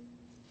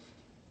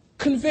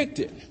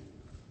convicted.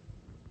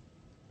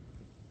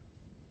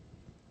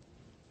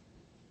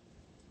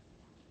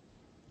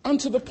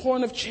 Unto the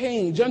point of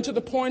change, unto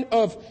the point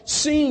of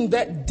seeing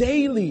that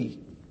daily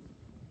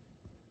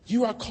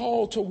you are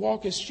called to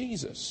walk as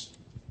Jesus.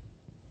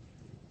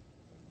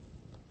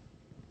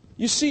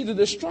 You see, the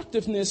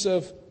destructiveness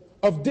of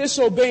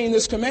disobeying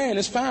this command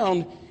is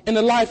found in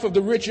the life of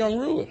the rich young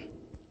ruler.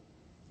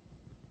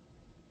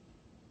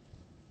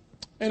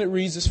 And it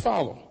reads as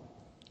follows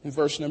in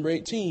verse number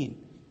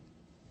 18.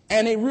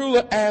 And a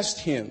ruler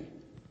asked him,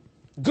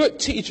 "Good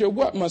teacher,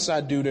 what must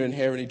I do to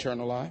inherit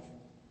eternal life?"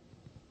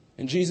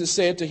 And Jesus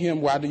said to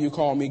him, "Why do you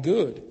call me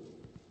good?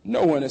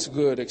 No one is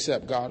good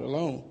except God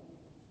alone.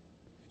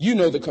 You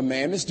know the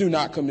commandments. Do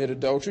not commit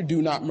adultery.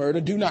 Do not murder.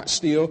 Do not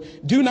steal.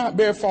 Do not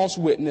bear false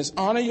witness.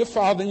 Honor your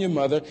father and your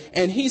mother."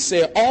 And he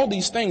said, "All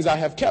these things I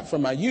have kept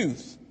from my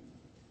youth."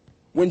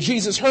 When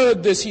Jesus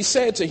heard this, he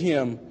said to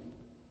him,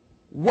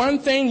 "One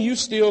thing you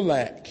still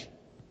lack.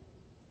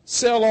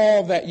 Sell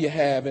all that you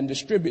have and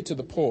distribute to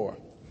the poor,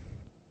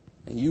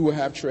 and you will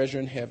have treasure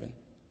in heaven.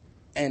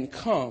 And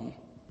come,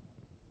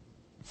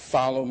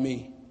 follow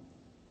me.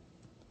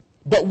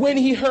 But when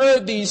he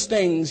heard these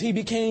things, he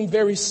became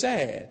very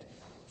sad,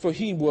 for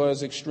he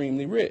was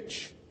extremely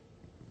rich.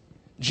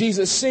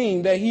 Jesus,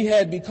 seeing that he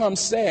had become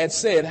sad,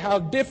 said, how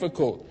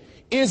difficult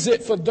is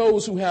it for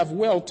those who have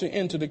wealth to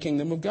enter the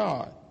kingdom of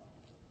God?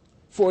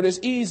 For it is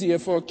easier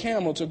for a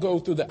camel to go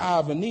through the eye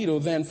of a needle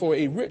than for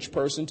a rich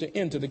person to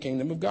enter the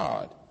kingdom of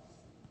God.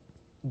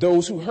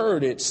 Those who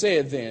heard it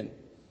said then,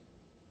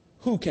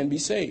 who can be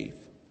saved?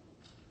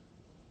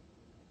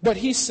 But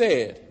he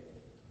said,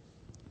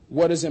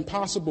 what is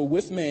impossible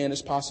with man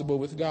is possible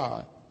with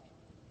God.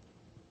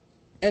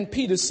 And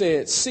Peter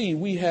said, see,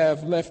 we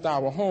have left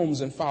our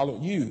homes and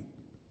followed you.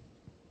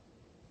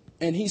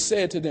 And he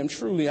said to them,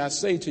 truly I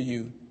say to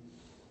you,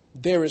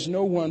 there is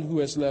no one who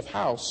has left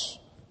house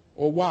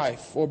or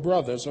wife or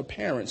brothers or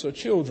parents or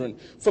children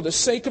for the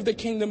sake of the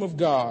kingdom of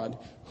God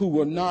who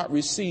will not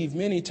receive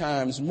many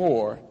times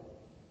more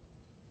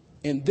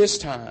in this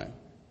time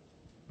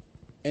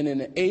and in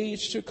the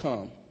age to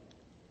come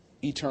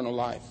eternal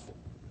life.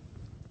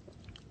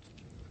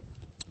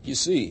 You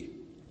see,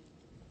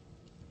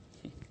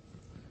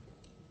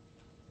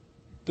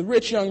 the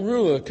rich young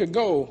ruler could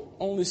go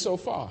only so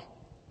far.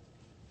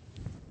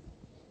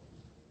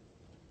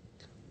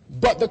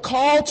 But the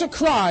call to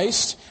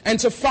Christ and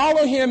to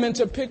follow him and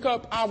to pick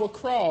up our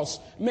cross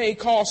may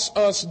cost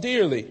us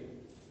dearly.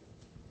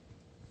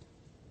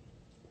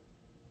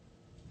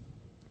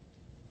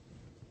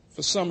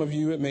 For some of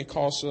you, it may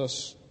cost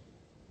us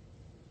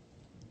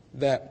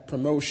that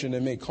promotion.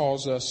 It may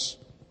cause us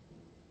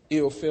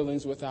ill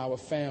feelings with our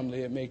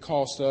family. It may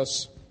cost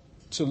us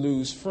to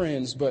lose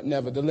friends. But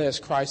nevertheless,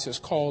 Christ has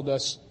called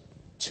us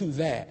to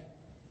that.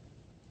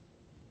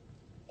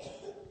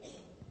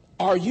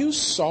 Are you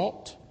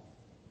salt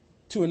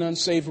to an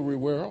unsavory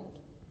world?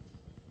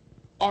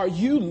 Are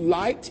you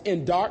light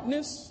in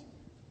darkness?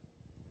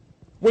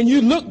 When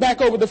you look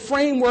back over the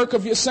framework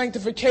of your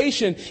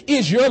sanctification,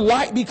 is your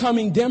light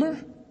becoming dimmer?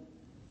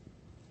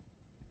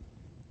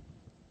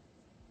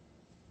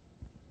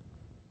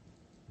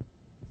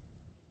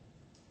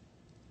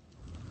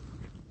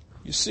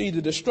 You see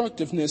the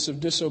destructiveness of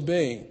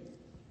disobeying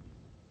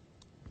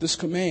this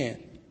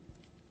command.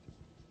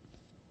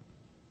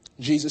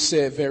 Jesus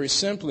said very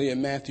simply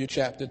in Matthew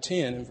chapter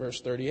 10 and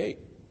verse 38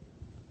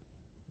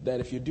 that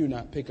if you do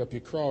not pick up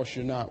your cross,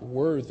 you're not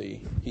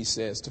worthy, he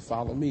says, to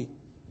follow me.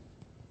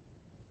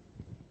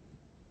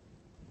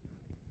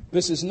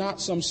 This is not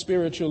some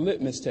spiritual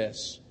litmus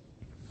test.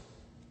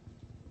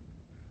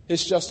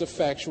 It's just a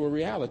factual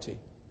reality.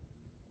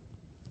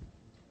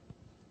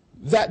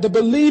 That the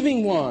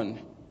believing one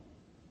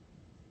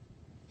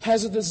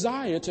has a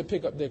desire to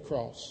pick up their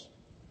cross.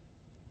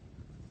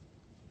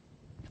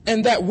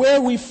 And that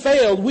where we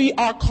failed, we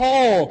are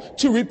called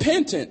to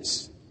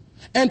repentance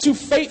and to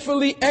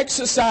faithfully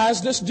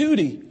exercise this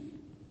duty.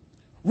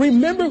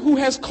 Remember who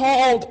has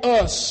called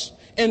us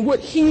and what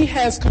he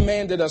has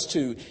commanded us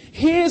to.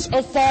 His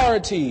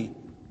authority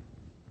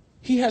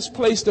he has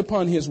placed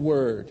upon his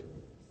word.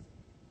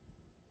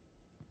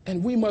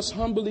 And we must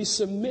humbly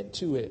submit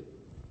to it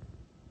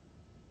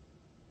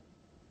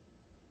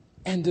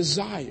and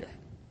desire,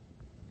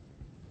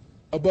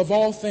 above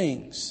all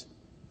things,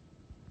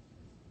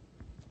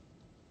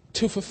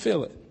 to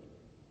fulfill it.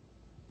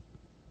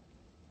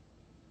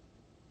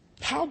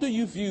 How do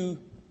you view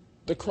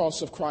the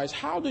cross of Christ?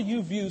 How do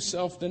you view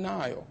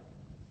self-denial?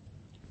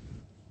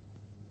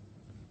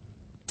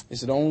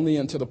 Is it only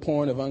unto the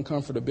point of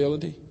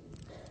uncomfortability?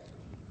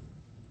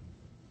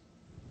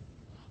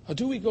 Or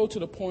do we go to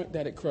the point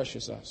that it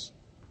crushes us?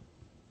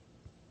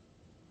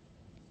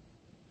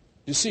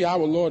 You see, our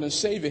Lord and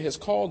Savior has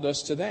called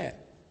us to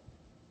that.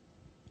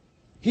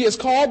 He has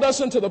called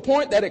us unto the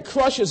point that it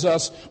crushes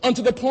us,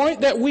 unto the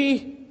point that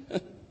we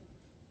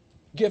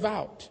give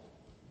out.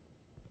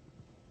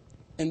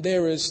 And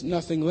there is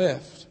nothing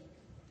left.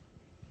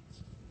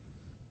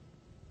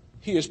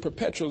 He is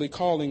perpetually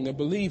calling the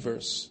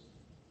believers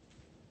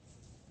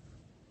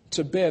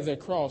to bear their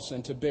cross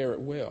and to bear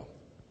it well.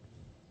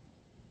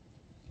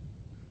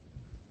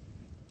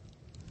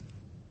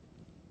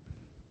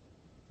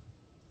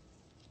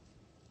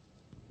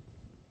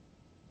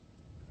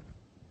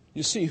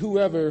 You see,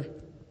 whoever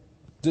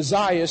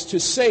desires to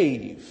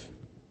save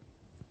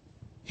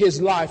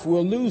his life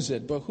will lose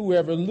it, but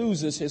whoever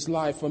loses his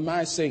life for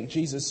my sake,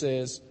 Jesus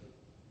says,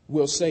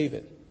 will save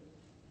it.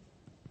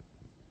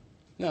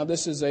 Now,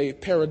 this is a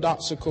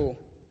paradoxical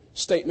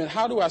statement.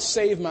 How do I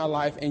save my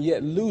life and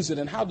yet lose it?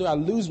 And how do I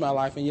lose my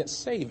life and yet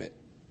save it?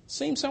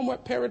 Seems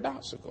somewhat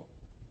paradoxical.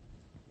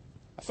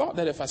 I thought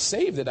that if I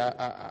saved it,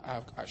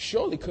 I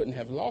surely couldn't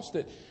have lost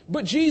it.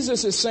 But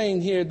Jesus is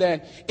saying here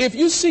that if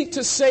you seek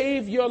to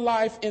save your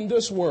life in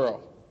this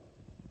world,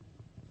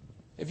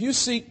 if you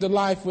seek the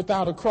life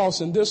without a cross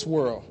in this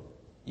world,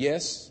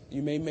 yes,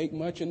 you may make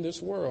much in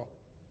this world.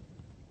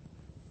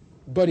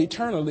 But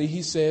eternally,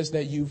 he says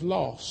that you've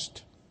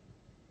lost.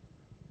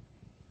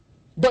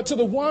 but to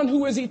the one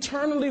who is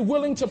eternally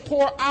willing to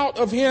pour out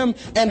of him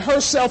and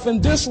herself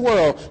in this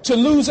world, to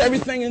lose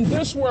everything in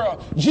this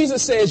world,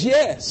 Jesus says,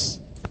 yes.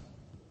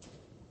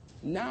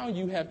 Now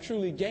you have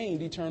truly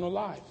gained eternal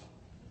life.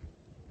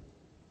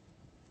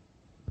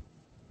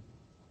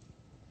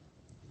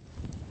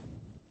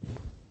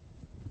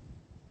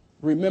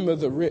 Remember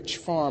the rich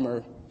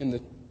farmer in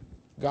the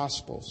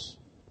Gospels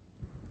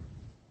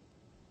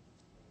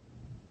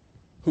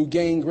who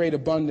gained great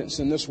abundance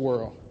in this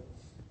world.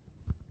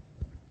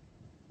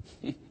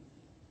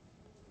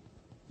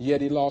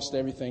 Yet he lost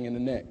everything in the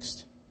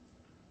next.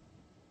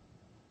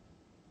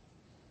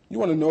 You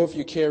want to know if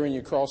you're carrying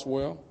your cross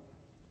well?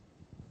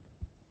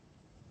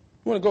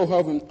 You want to go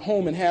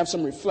home and have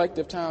some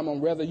reflective time on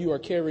whether you are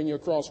carrying your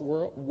cross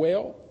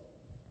well?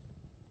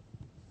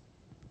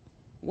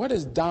 What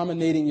is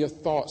dominating your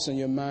thoughts and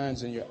your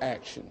minds and your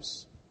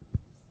actions?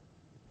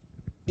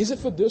 Is it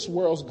for this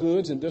world's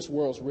goods and this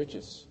world's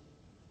riches?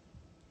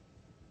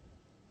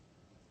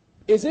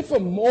 Is it for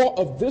more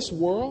of this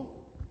world?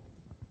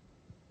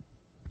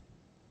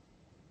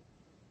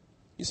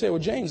 You say, well,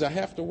 James, I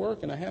have to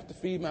work and I have to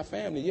feed my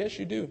family. Yes,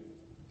 you do.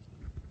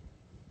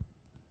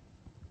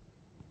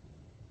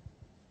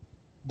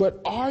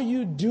 But are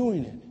you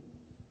doing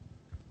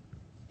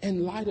it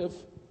in light of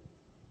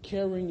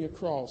carrying your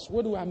cross?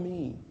 What do I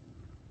mean?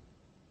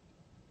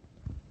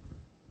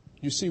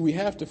 You see, we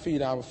have to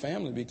feed our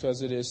family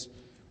because it has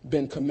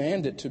been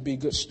commanded to be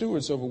good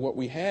stewards over what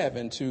we have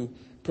and to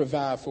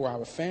provide for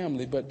our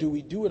family. But do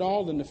we do it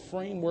all in the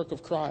framework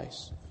of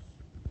Christ?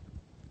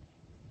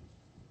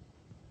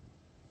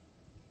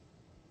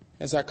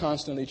 As I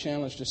constantly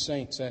challenge the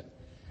saints at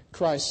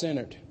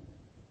Christ-centered,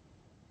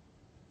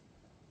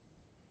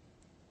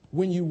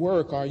 when you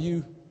work, are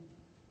you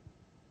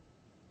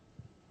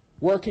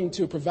working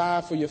to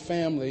provide for your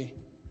family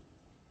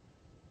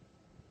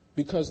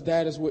because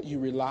that is what you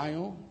rely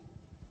on?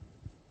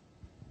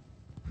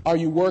 Are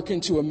you working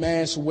to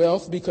amass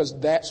wealth because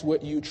that's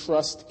what you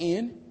trust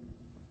in?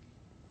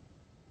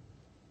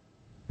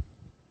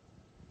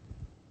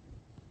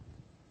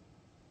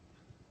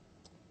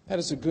 That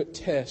is a good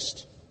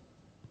test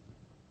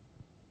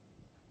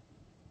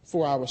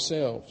for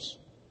ourselves.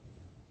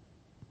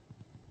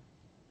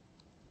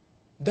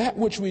 That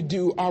which we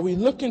do, are we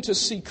looking to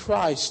see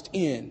Christ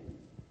in?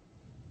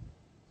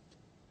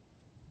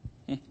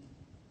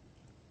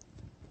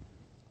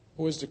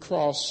 Or is the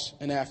cross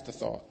an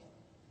afterthought?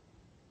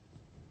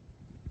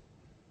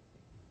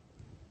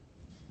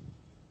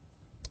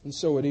 And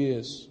so it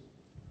is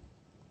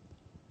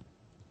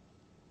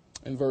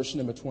in verse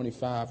number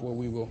 25 where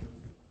we will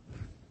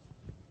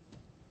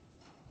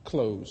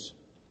close.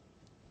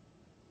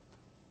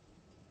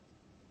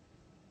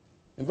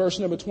 In verse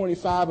number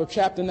 25 of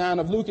chapter 9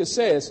 of Luke, it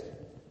says,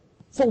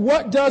 "For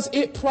what does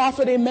it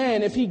profit a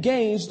man if he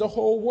gains the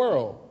whole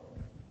world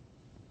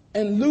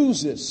and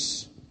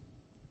loses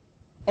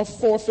or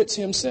forfeits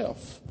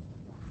himself?"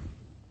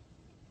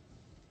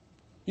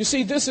 You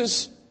see, this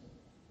is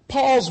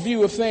Paul's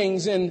view of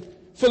things in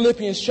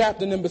Philippians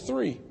chapter number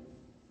 3.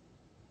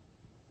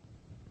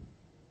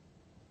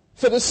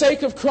 For the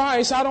sake of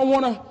Christ, I don't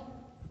want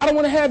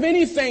to have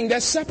anything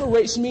that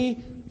separates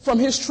me from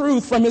his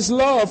truth, from his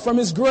love, from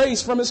his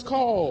grace, from his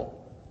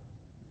call.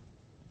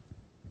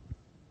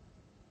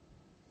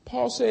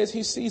 Paul says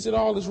he sees it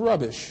all as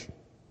rubbish,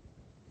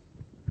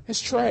 as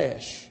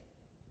trash,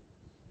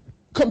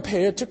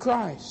 compared to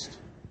Christ.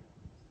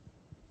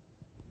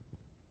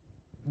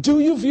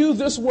 Do you view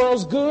this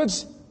world's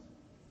goods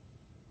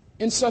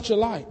in such a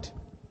light?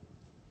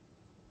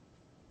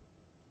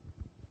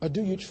 Or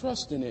do you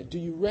trust in it? Do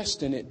you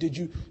rest in it? Do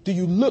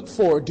you look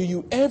for it? Do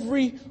you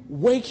every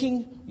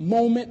waking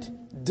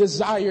moment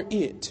desire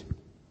it?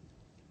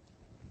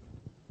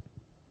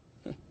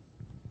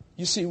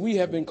 You see, we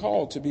have been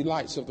called to be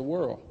lights of the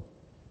world.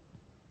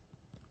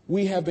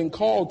 We have been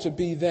called to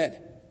be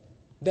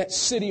that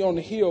city on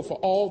the hill for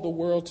all the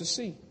world to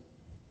see.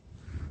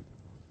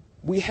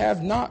 We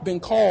have not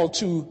been called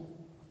to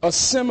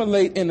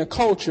assimilate in the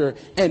culture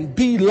and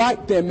be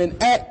like them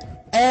and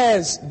act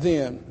as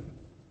them.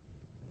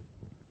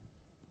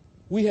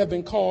 We have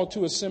been called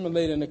to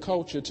assimilate in the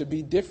culture to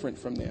be different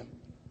from them,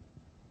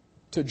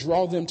 to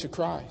draw them to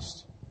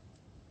Christ.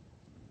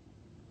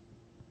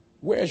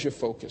 Where's your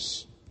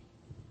focus?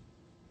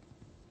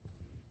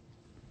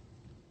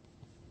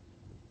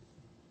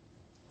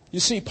 You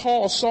see,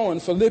 Paul saw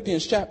in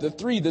Philippians chapter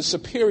 3 the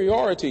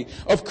superiority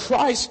of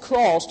Christ's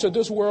cross to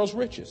this world's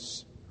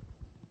riches.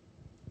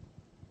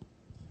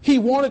 He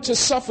wanted to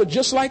suffer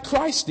just like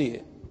Christ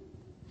did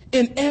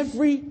in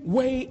every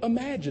way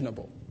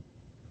imaginable,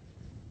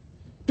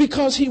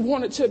 because he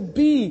wanted to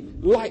be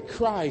like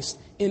Christ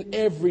in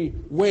every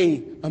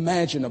way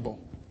imaginable.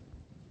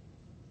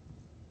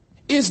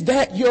 Is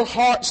that your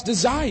heart's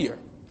desire?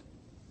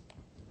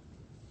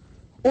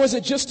 Or is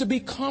it just to be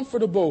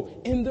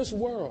comfortable in this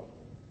world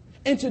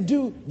and to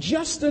do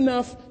just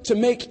enough to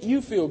make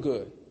you feel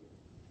good?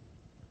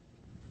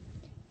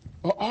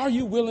 Or are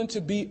you willing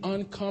to be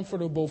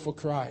uncomfortable for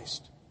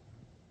Christ?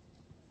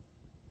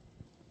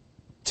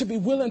 To be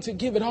willing to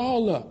give it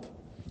all up,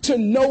 to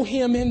know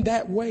him in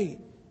that way.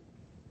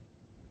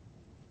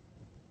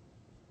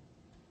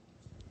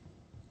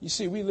 You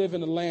see, we live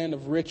in a land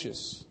of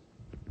riches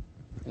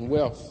and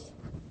wealth,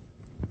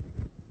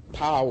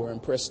 power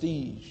and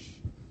prestige.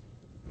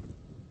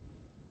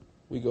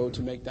 We go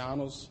to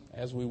McDonald's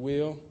as we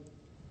will.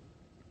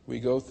 We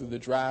go through the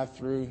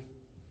drive-through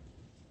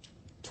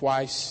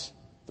twice,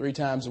 3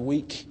 times a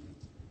week.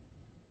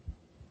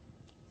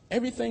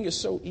 Everything is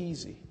so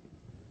easy.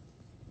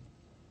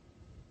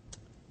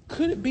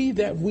 Could it be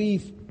that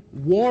we've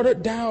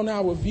watered down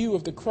our view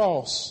of the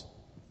cross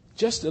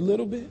just a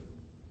little bit?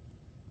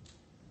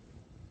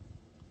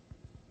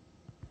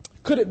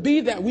 Could it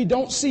be that we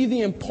don't see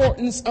the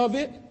importance of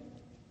it?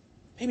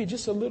 Maybe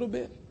just a little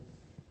bit.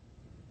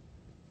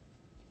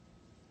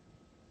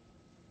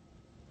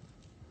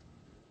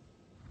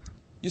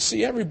 You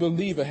see, every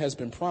believer has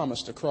been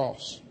promised a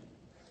cross.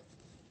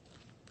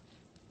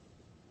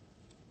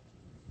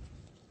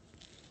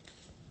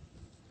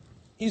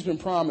 She's been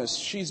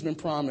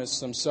promised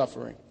some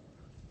suffering.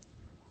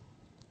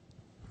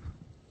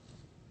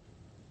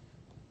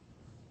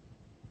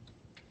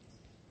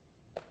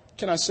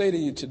 Can I say to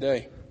you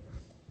today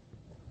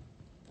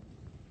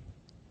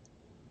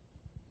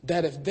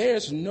that if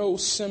there's no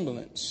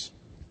semblance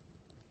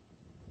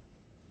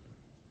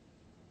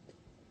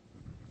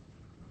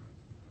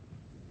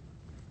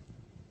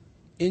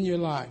in your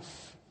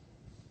life,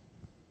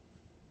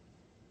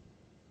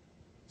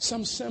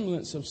 some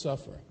semblance of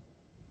suffering,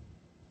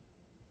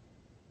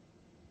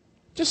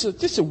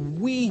 just a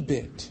wee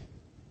bit,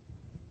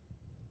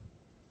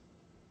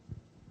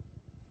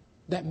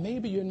 that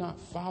maybe you're not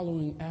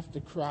following after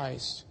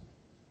Christ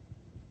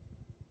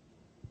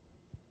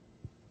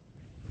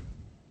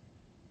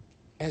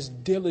as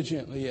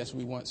diligently as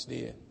we once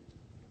did.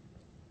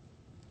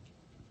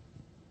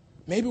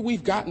 Maybe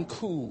we've gotten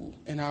cool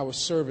in our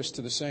service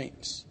to the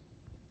saints.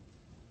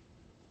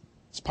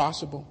 It's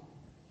possible.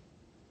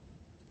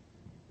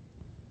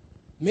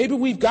 Maybe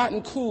we've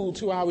gotten cool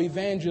to our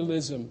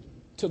evangelism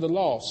to the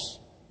lost.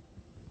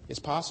 It's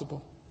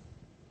possible.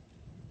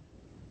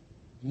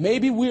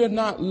 Maybe we are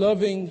not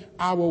loving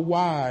our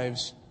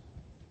wives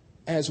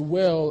as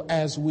well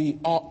as we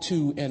ought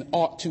to and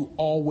ought to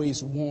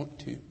always want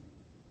to.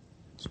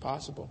 It's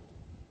possible.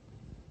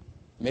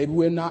 Maybe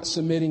we're not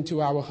submitting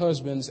to our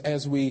husbands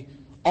as we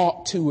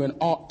ought to and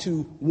ought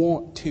to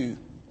want to.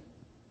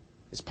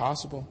 It's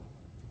possible.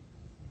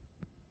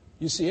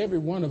 You see, every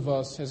one of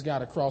us has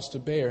got a cross to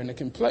bear, and the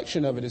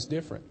complexion of it is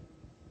different.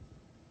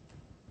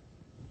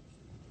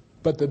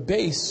 But the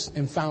base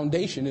and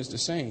foundation is the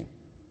same.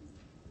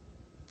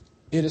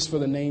 It is for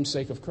the name's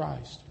sake of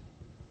Christ.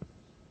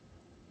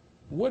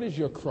 What is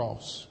your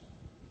cross?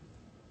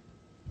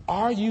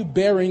 Are you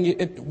bearing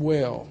it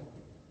well?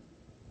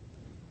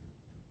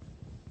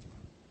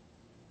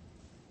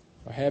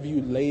 Or have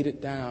you laid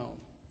it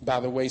down by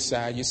the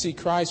wayside? You see,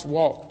 Christ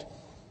walked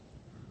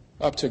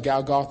up to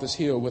Golgotha's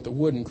hill with a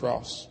wooden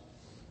cross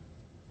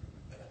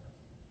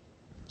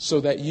so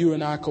that you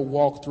and I could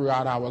walk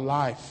throughout our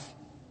life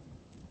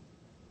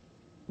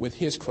with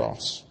his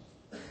cross.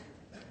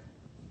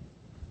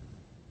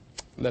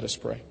 Let us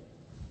pray.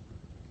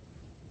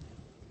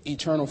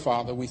 Eternal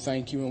Father, we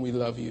thank you and we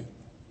love you.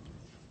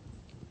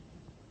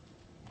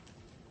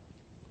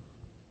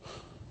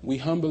 We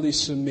humbly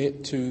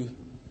submit to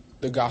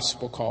the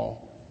gospel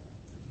call.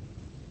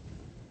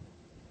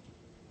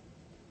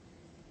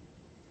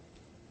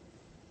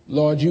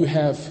 Lord, you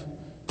have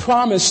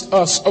promised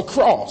us a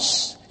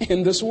cross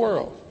in this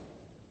world.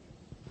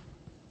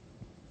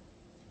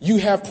 You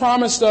have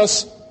promised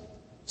us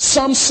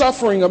some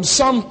suffering of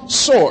some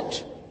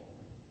sort.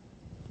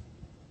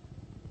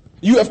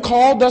 You have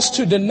called us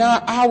to deny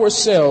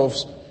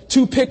ourselves,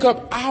 to pick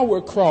up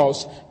our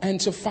cross, and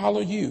to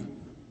follow you.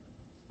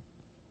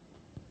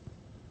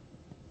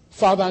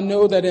 Father, I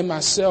know that in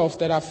myself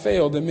that I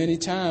failed in many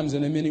times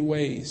and in many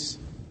ways.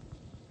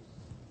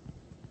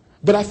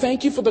 But I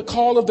thank you for the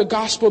call of the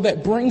gospel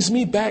that brings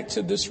me back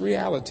to this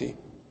reality.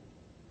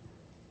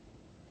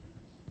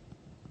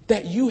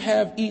 That you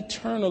have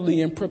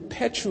eternally and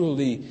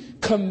perpetually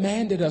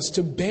commanded us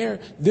to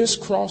bear this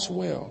cross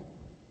well.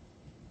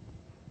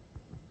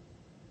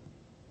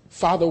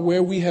 Father,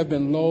 where we have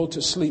been lulled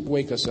to sleep,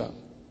 wake us up.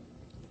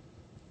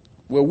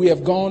 Where we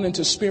have gone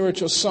into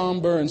spiritual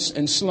slumber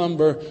and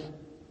slumber,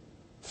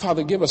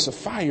 Father, give us a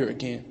fire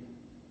again.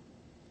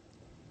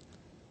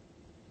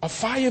 A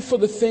fire for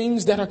the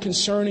things that are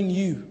concerning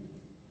you.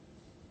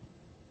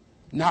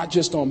 Not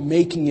just on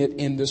making it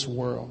in this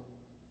world.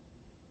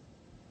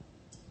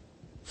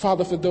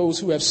 Father, for those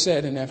who have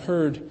said and have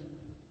heard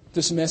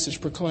this message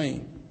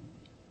proclaimed,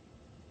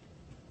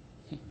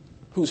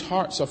 whose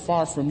hearts are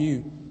far from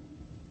you,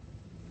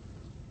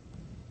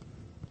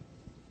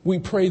 we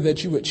pray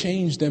that you would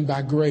change them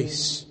by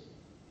grace.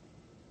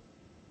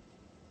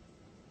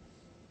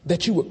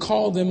 That you would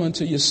call them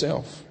unto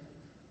yourself.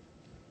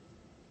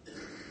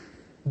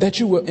 That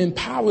you will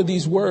empower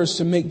these words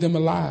to make them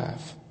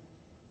alive.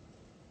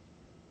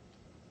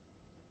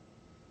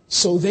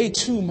 So they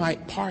too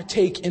might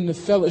partake in the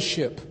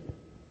fellowship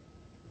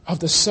of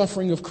the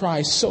suffering of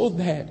Christ so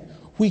that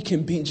we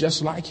can be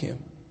just like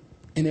him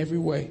in every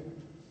way.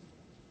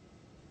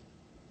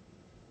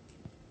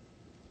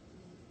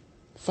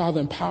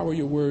 Father, empower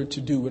your word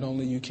to do what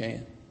only you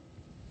can.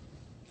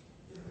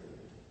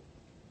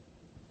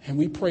 And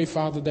we pray,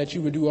 Father, that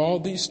you would do all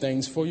these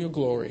things for your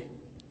glory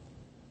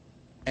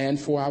and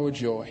for our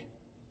joy.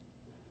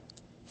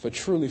 For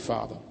truly,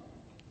 Father,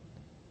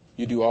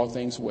 you do all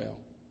things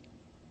well.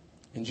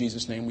 In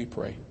Jesus' name we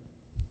pray.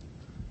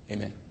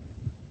 Amen.